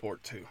all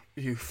support too.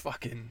 You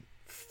fucking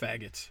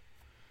faggots.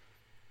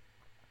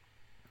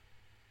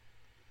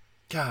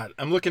 God,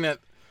 I'm looking at...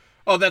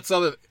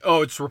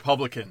 it's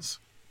Republicans.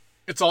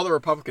 It's all the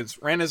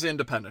Republicans. Ran as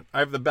independent. I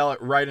have the ballot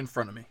right in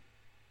front of me.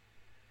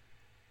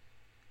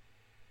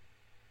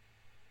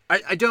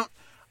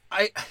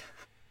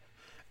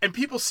 And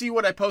people see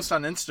what I post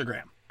on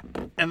Instagram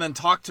and then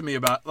talk to me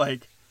about,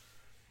 like,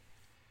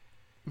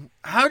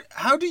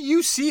 how do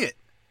you see it?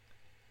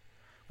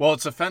 Well,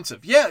 it's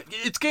offensive. Yeah,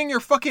 it's getting your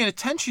fucking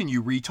attention,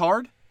 you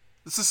retard.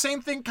 It's the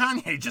same thing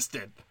Kanye just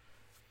did.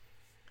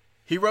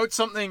 He wrote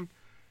something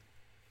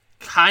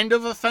kind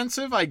of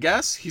offensive, I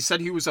guess. He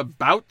said he was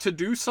about to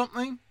do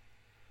something.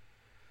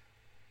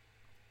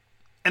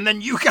 And then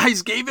you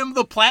guys gave him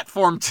the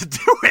platform to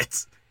do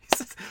it. He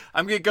said,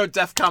 I'm going to go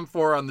DEFCON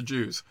 4 on the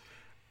Jews.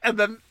 And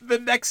then the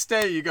next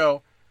day you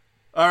go,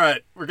 all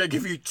right, we're going to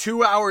give you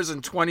 2 hours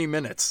and 20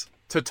 minutes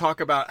to talk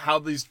about how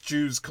these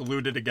Jews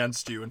colluded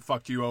against you and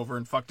fucked you over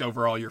and fucked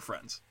over all your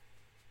friends.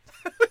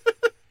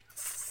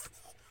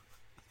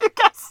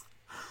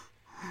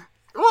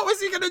 What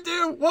was he going to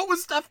do? What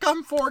was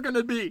DEFCON 4 going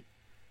to be?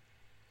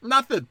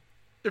 Nothing.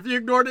 If you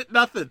ignored it,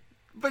 nothing.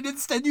 But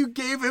instead you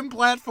gave him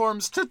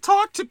platforms to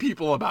talk to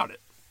people about it.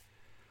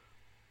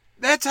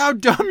 That's how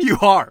dumb you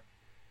are.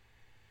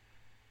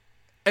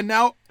 And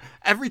now,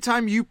 every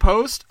time you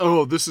post,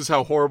 oh, this is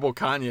how horrible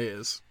Kanye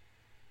is.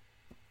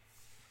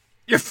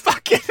 You're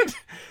fucking...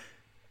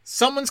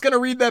 Someone's going to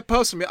read that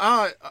post and be,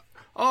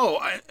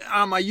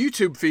 on my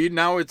YouTube feed,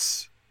 now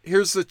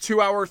here's the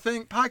 2-hour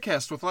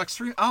podcast with Lex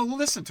 3. I'll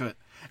listen to it.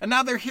 And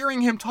now they're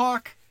hearing him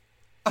talk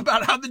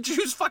about how the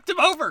Jews fucked him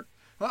over.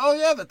 Oh,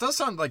 yeah, that does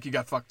sound like you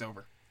got fucked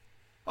over.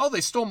 Oh,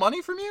 they stole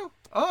money from you?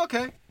 Oh,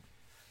 okay.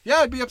 Yeah,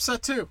 I'd be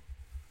upset too.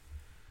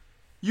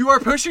 You are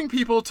pushing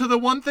people to the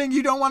one thing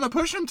you don't want to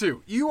push them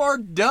to. You are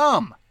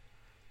dumb.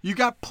 You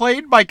got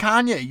played by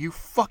Kanye, you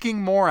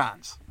fucking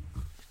morons.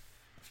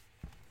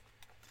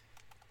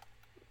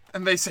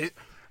 And they say,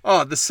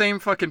 oh, the same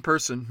fucking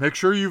person. Make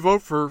sure you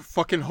vote for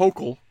fucking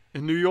Hochul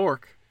in New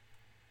York.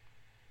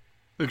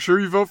 Make sure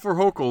you vote for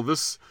Hochul.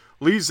 This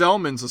Lee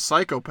Zellman's a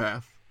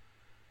psychopath.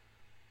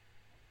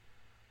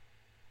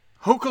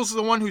 Hochul's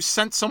the one who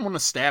sent someone to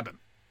stab him.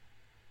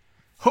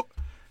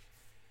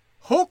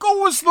 Hochul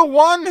was the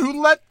one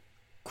who let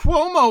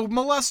Cuomo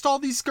molest all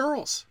these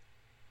girls.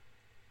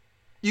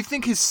 You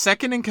think his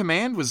second in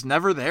command was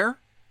never there?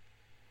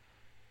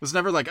 Was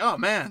never like, oh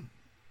man,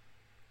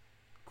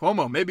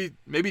 Cuomo,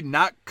 maybe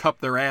not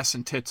cup their ass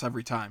and tits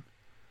every time.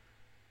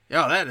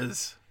 Yo, that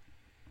is...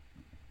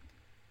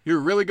 You're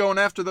really going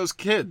after those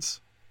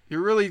kids.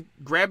 You're really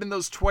grabbing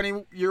those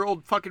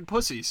 20-year-old fucking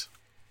pussies.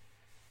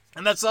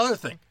 And that's the other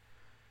thing.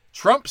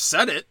 Trump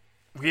said it.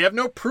 We have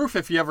no proof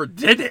if he ever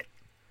did it.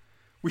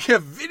 We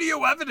have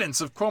video evidence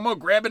of Cuomo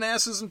grabbing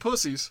asses and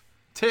pussies.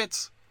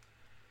 Tits.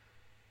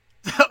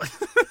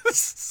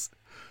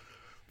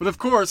 But of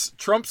course,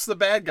 Trump's the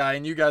bad guy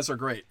and you guys are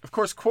great. Of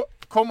course,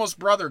 Cuomo's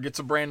brother gets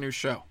a brand new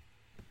show.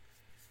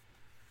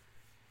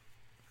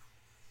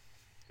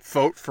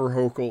 Vote for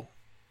Hochul.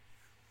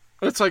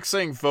 It's like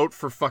saying vote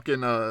for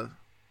fucking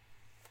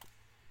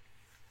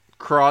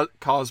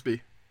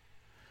Cosby.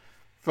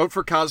 Vote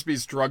for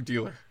Cosby's drug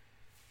dealer.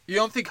 You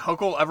don't think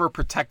Hochul ever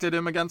protected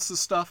him against this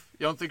stuff?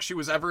 You don't think she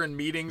was ever in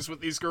meetings with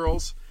these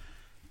girls?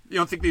 You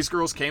don't think these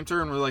girls came to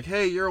her and were like,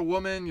 hey, you're a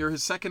woman, you're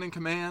his second in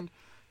command.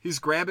 He's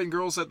grabbing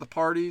girls at the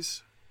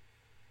parties.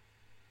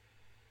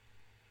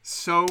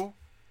 So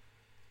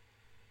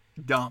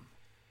dumb.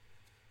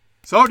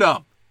 So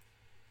dumb.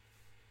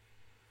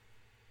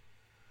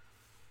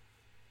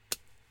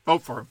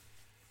 Vote for him.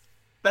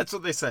 That's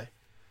what they say.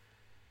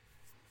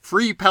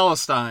 Free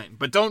Palestine,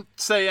 but don't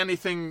say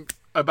anything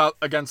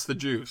against the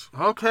Jews.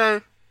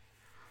 Okay.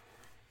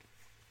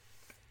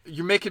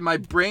 You're making my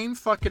brain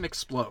fucking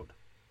explode.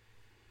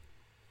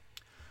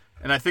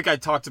 And I think I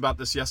talked about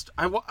this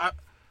yesterday.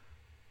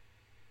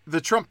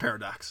 The Trump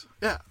paradox.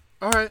 Yeah.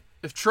 All right.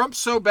 If Trump's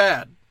so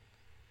bad,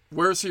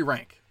 where does he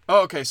rank?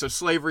 Oh, okay. So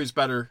slavery's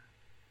better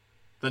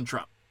than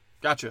Trump.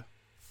 Gotcha.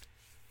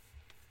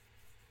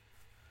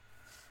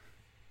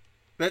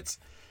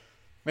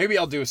 Maybe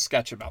I'll do a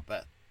sketch about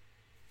that.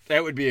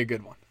 That would be a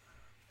good one.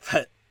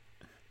 But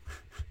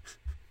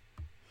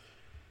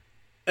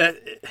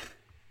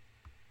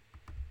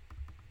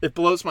it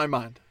blows my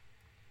mind.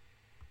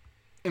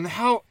 And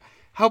how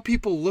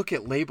people look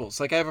at labels.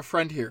 Like I have a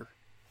friend here.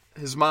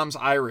 His mom's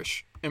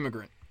Irish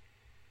immigrant.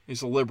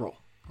 He's a liberal.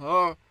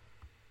 Oh,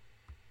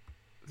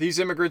 these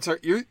immigrants are...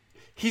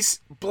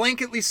 He's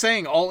blanketly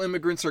saying all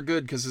immigrants are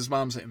good because his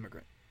mom's an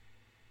immigrant.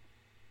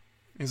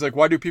 He's like,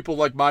 why do people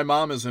like my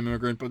mom as an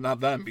immigrant but not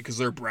them? Because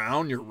they're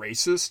brown? You're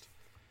racist?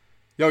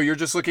 Yo, you're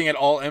just looking at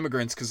all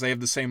immigrants because they have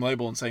the same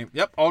label and saying,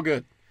 yep, all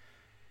good.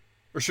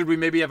 Or should we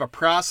maybe have a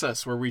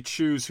process where we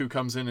choose who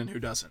comes in and who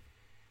doesn't?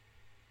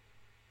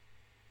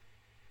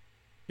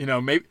 You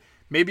know,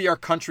 maybe our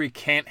country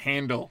can't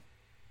handle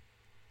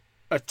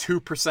a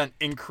 2%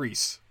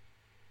 increase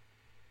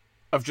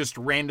of just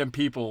random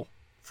people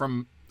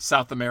from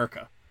South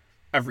America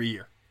every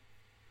year.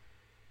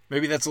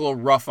 Maybe that's a little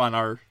rough on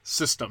our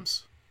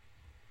systems.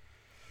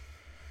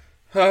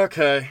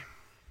 Okay.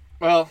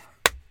 Well,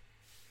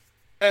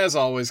 as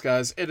always,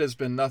 guys, it has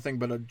been nothing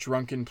but a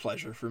drunken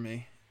pleasure for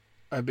me.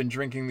 I've been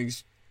drinking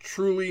these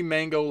truly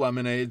mango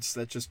lemonades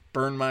that just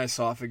burn my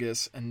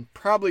esophagus and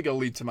probably go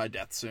lead to my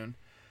death soon.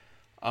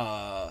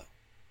 I've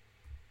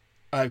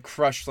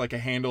crushed like a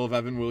handle of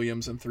Evan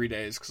Williams in 3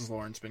 days because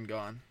Lauren's been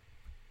gone.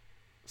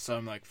 So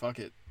I'm like, fuck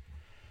it.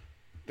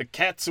 The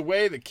cat's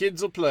away, the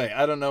kids will play.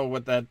 I don't know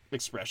what that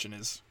expression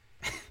is.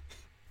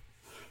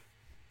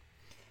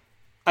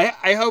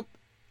 I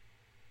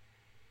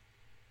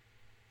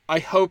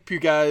hope you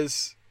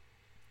guys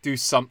do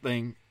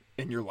something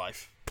in your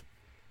life.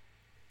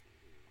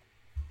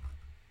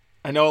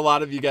 I know a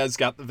lot of you guys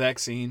got the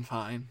vaccine,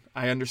 fine.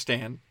 I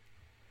understand.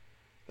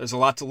 There's a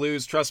lot to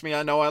lose. Trust me,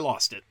 I know I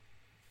lost it.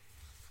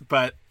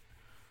 But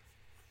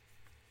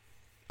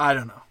I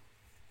don't know.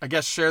 I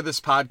guess share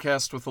this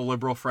podcast with a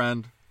liberal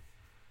friend.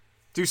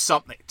 Do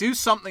something. Do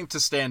something to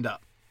stand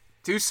up.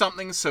 Do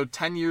something so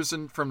 10 years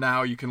from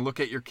now you can look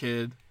at your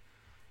kid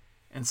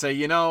and say,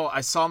 you know,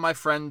 I saw my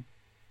friend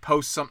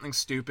post something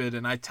stupid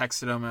and I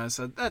texted him and I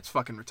said, that's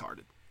fucking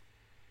retarded.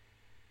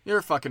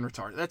 You're fucking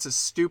retarded. That's a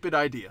stupid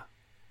idea.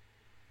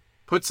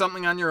 Put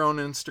something on your own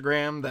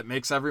Instagram that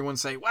makes everyone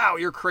say, wow,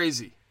 you're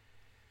crazy.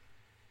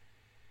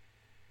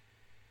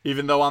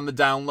 Even though on the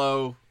down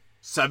low,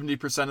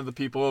 70% of the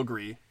people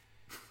agree.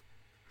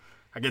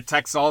 I get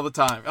texts all the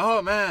time.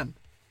 Oh, man.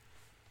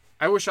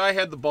 I wish I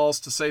had the balls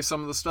to say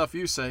some of the stuff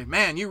you say.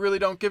 Man, you really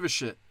don't give a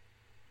shit.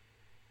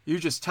 You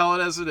just tell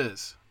it as it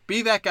is.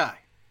 Be that guy.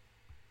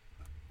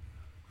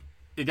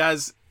 You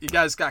guys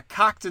got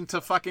cocked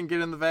into fucking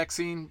getting the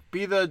vaccine.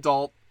 Be the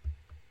adult.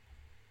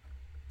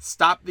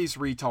 Stop these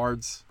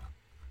retards.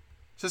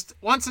 Just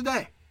once a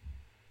day.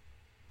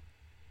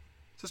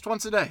 Just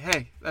once a day.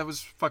 Hey, that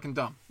was fucking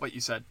dumb, what you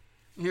said.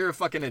 You're a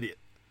fucking idiot.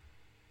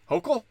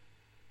 Hochul?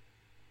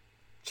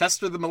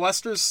 Chester the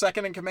Molester's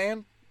second in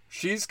command?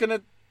 She's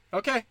gonna...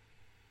 Okay.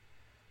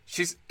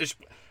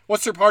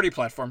 What's her party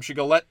platform? She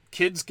gonna let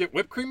kids get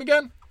whipped cream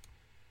again?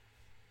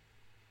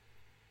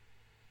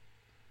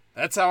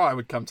 That's how I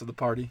would come to the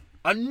party.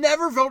 I'll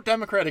never vote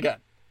Democrat again.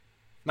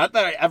 Not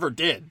that I ever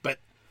did, but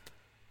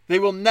they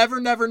will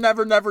never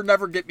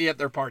get me at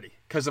their party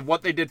because of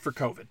what they did for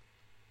COVID.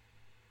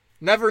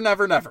 Never.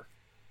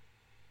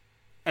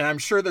 And I'm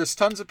sure there's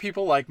tons of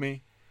people like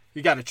me.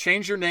 You got to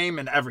change your name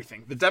and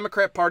everything. The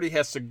Democrat Party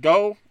has to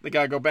go. They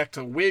got to go back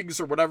to Whigs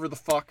or whatever the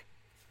fuck.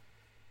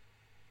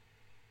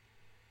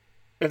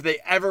 If they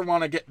ever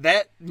want to get...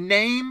 That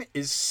name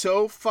is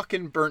so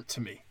fucking burnt to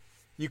me.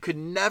 You could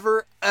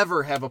never,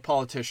 ever have a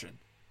politician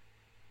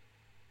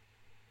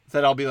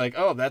that I'll be like,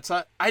 oh, that's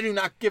not... I do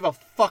not give a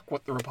fuck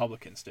what the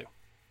Republicans do.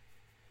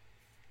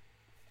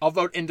 I'll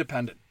vote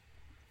independent.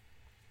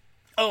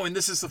 Oh, and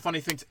this is the funny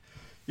thing.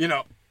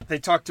 They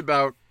talked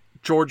about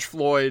George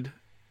Floyd,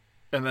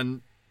 and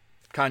then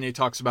Kanye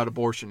talks about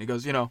abortion. He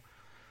goes,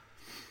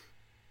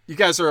 you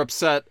guys are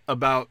upset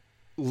about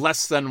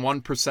less than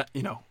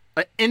 1%,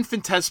 an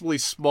infinitesimally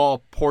small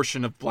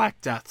portion of black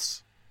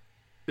deaths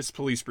is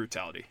police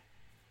brutality.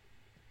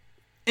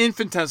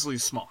 Infinitesimally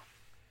small.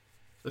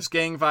 There's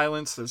gang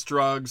violence, there's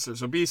drugs,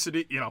 there's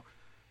obesity.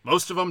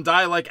 Most of them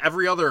die like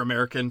every other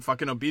American.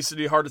 Fucking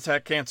obesity, heart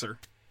attack, cancer.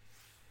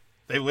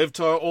 They live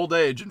to old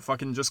age and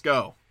fucking just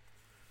go.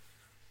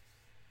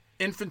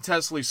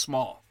 Infinitesimally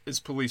small is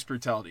police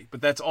brutality.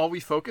 But that's all we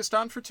focused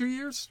on for 2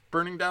 years?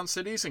 Burning down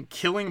cities and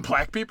killing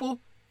black people?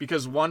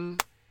 Because one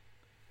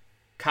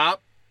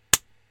cop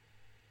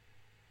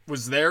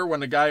was there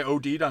when a guy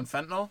OD'd on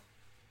fentanyl?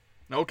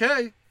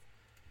 Okay.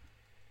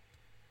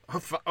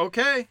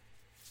 Okay.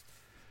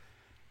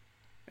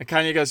 And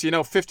Kanye goes,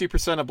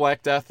 50% of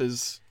black death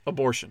is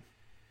abortion.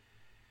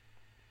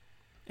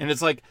 And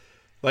it's like,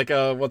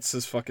 what's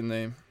his fucking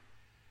name?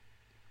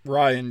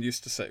 Ryan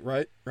used to say,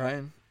 right?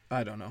 Ryan?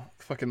 I don't know.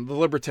 Fucking the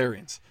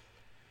libertarians.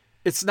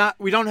 It's not,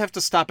 we don't have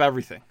to stop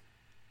everything.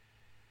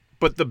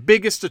 But the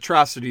biggest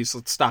atrocities,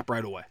 let's stop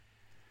right away.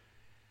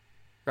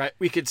 Right?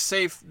 We could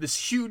save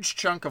this huge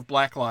chunk of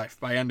black life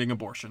by ending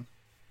abortion.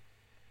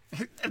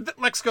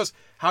 Lex goes,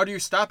 how do you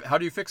stop it? How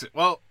do you fix it?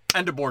 Well,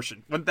 end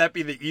abortion. Wouldn't that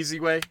be the easy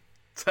way?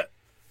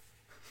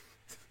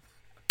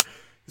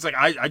 He's like,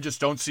 I just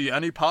don't see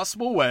any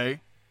possible way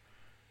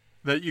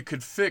that you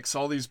could fix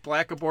all these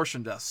black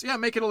abortion deaths. Yeah,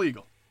 make it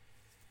illegal.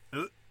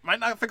 It might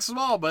not fix them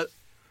all, but...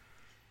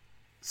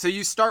 So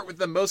you start with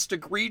the most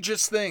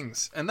egregious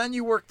things, and then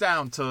you work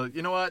down to,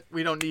 you know what?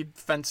 We don't need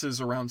fences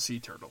around sea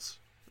turtles.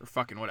 Or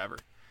fucking whatever.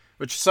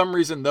 Which, for some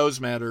reason,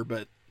 those matter,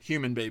 but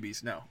human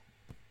babies, no.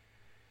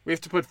 We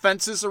have to put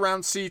fences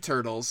around sea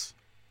turtles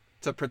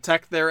to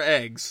protect their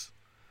eggs.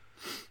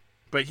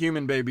 But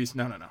human babies,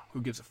 no.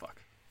 Who gives a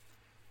fuck?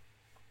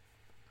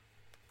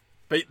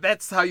 But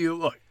that's how you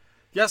look.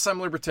 Yes,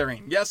 I'm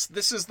libertarian. Yes,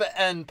 this is the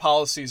end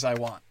policies I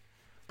want.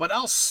 But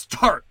I'll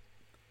start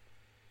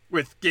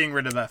with getting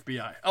rid of the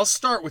FBI. I'll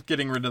start with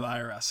getting rid of the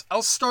IRS.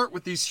 I'll start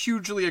with these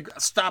hugely...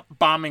 Stop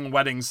bombing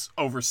weddings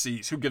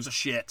overseas. Who gives a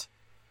shit?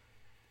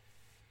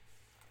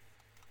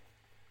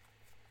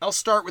 I'll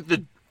start with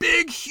the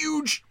big,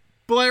 huge,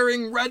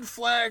 blaring red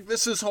flag.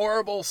 This is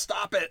horrible.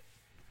 Stop it.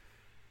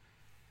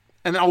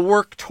 And I'll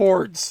work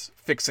towards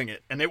fixing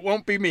it. And it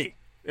won't be me.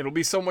 It'll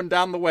be someone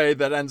down the way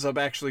that ends up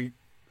actually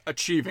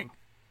achieving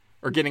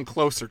or getting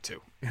closer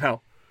to,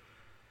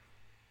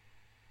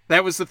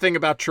 That was the thing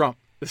about Trump.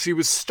 Is he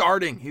was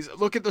starting. He's,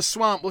 look at the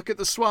swamp. Look at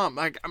the swamp.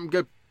 I'm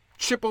going to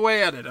chip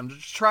away at it. I'm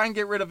just trying to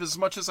get rid of as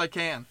much as I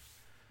can.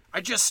 I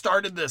just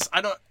started this.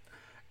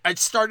 I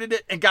started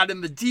it and got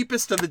in the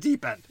deepest of the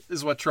deep end,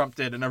 is what Trump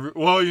did. And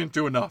you didn't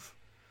do enough.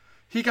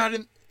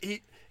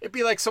 It'd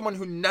be like someone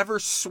who never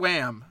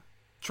swam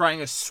trying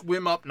to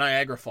swim up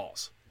Niagara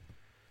Falls.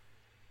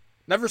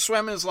 Never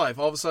swam in his life,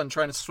 all of a sudden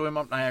trying to swim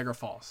up Niagara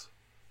Falls.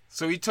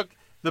 So he took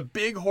the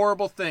big,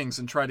 horrible things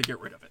and tried to get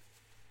rid of it.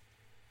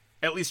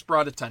 At least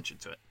brought attention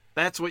to it.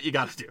 That's what you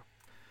got to do.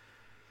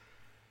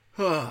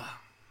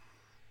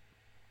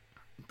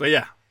 But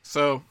yeah,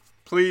 so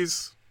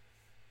please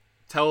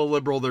tell a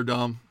liberal they're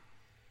dumb.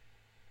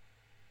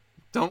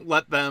 Don't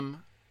let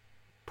them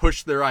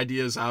push their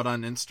ideas out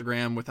on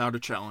Instagram without a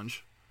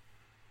challenge.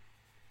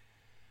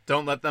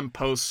 Don't let them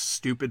post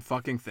stupid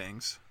fucking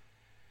things.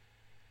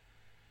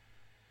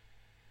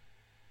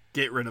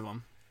 Get rid of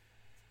them.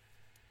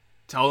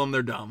 Tell them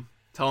they're dumb.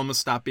 Tell them to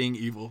stop being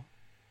evil.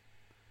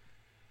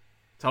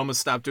 Tell them to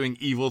stop doing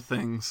evil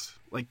things,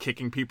 like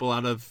kicking people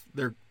out of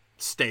their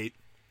state,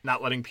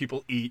 not letting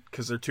people eat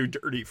because they're too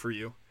dirty for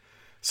you.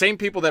 Same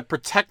people that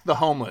protect the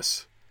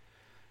homeless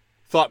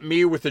thought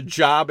me with a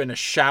job and a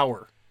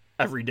shower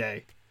every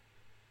day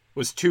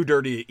was too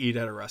dirty to eat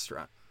at a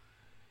restaurant.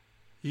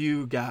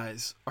 You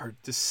guys are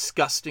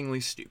disgustingly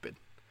stupid.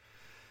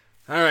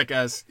 All right,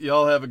 guys.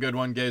 Y'all have a good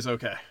one. Gays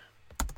okay.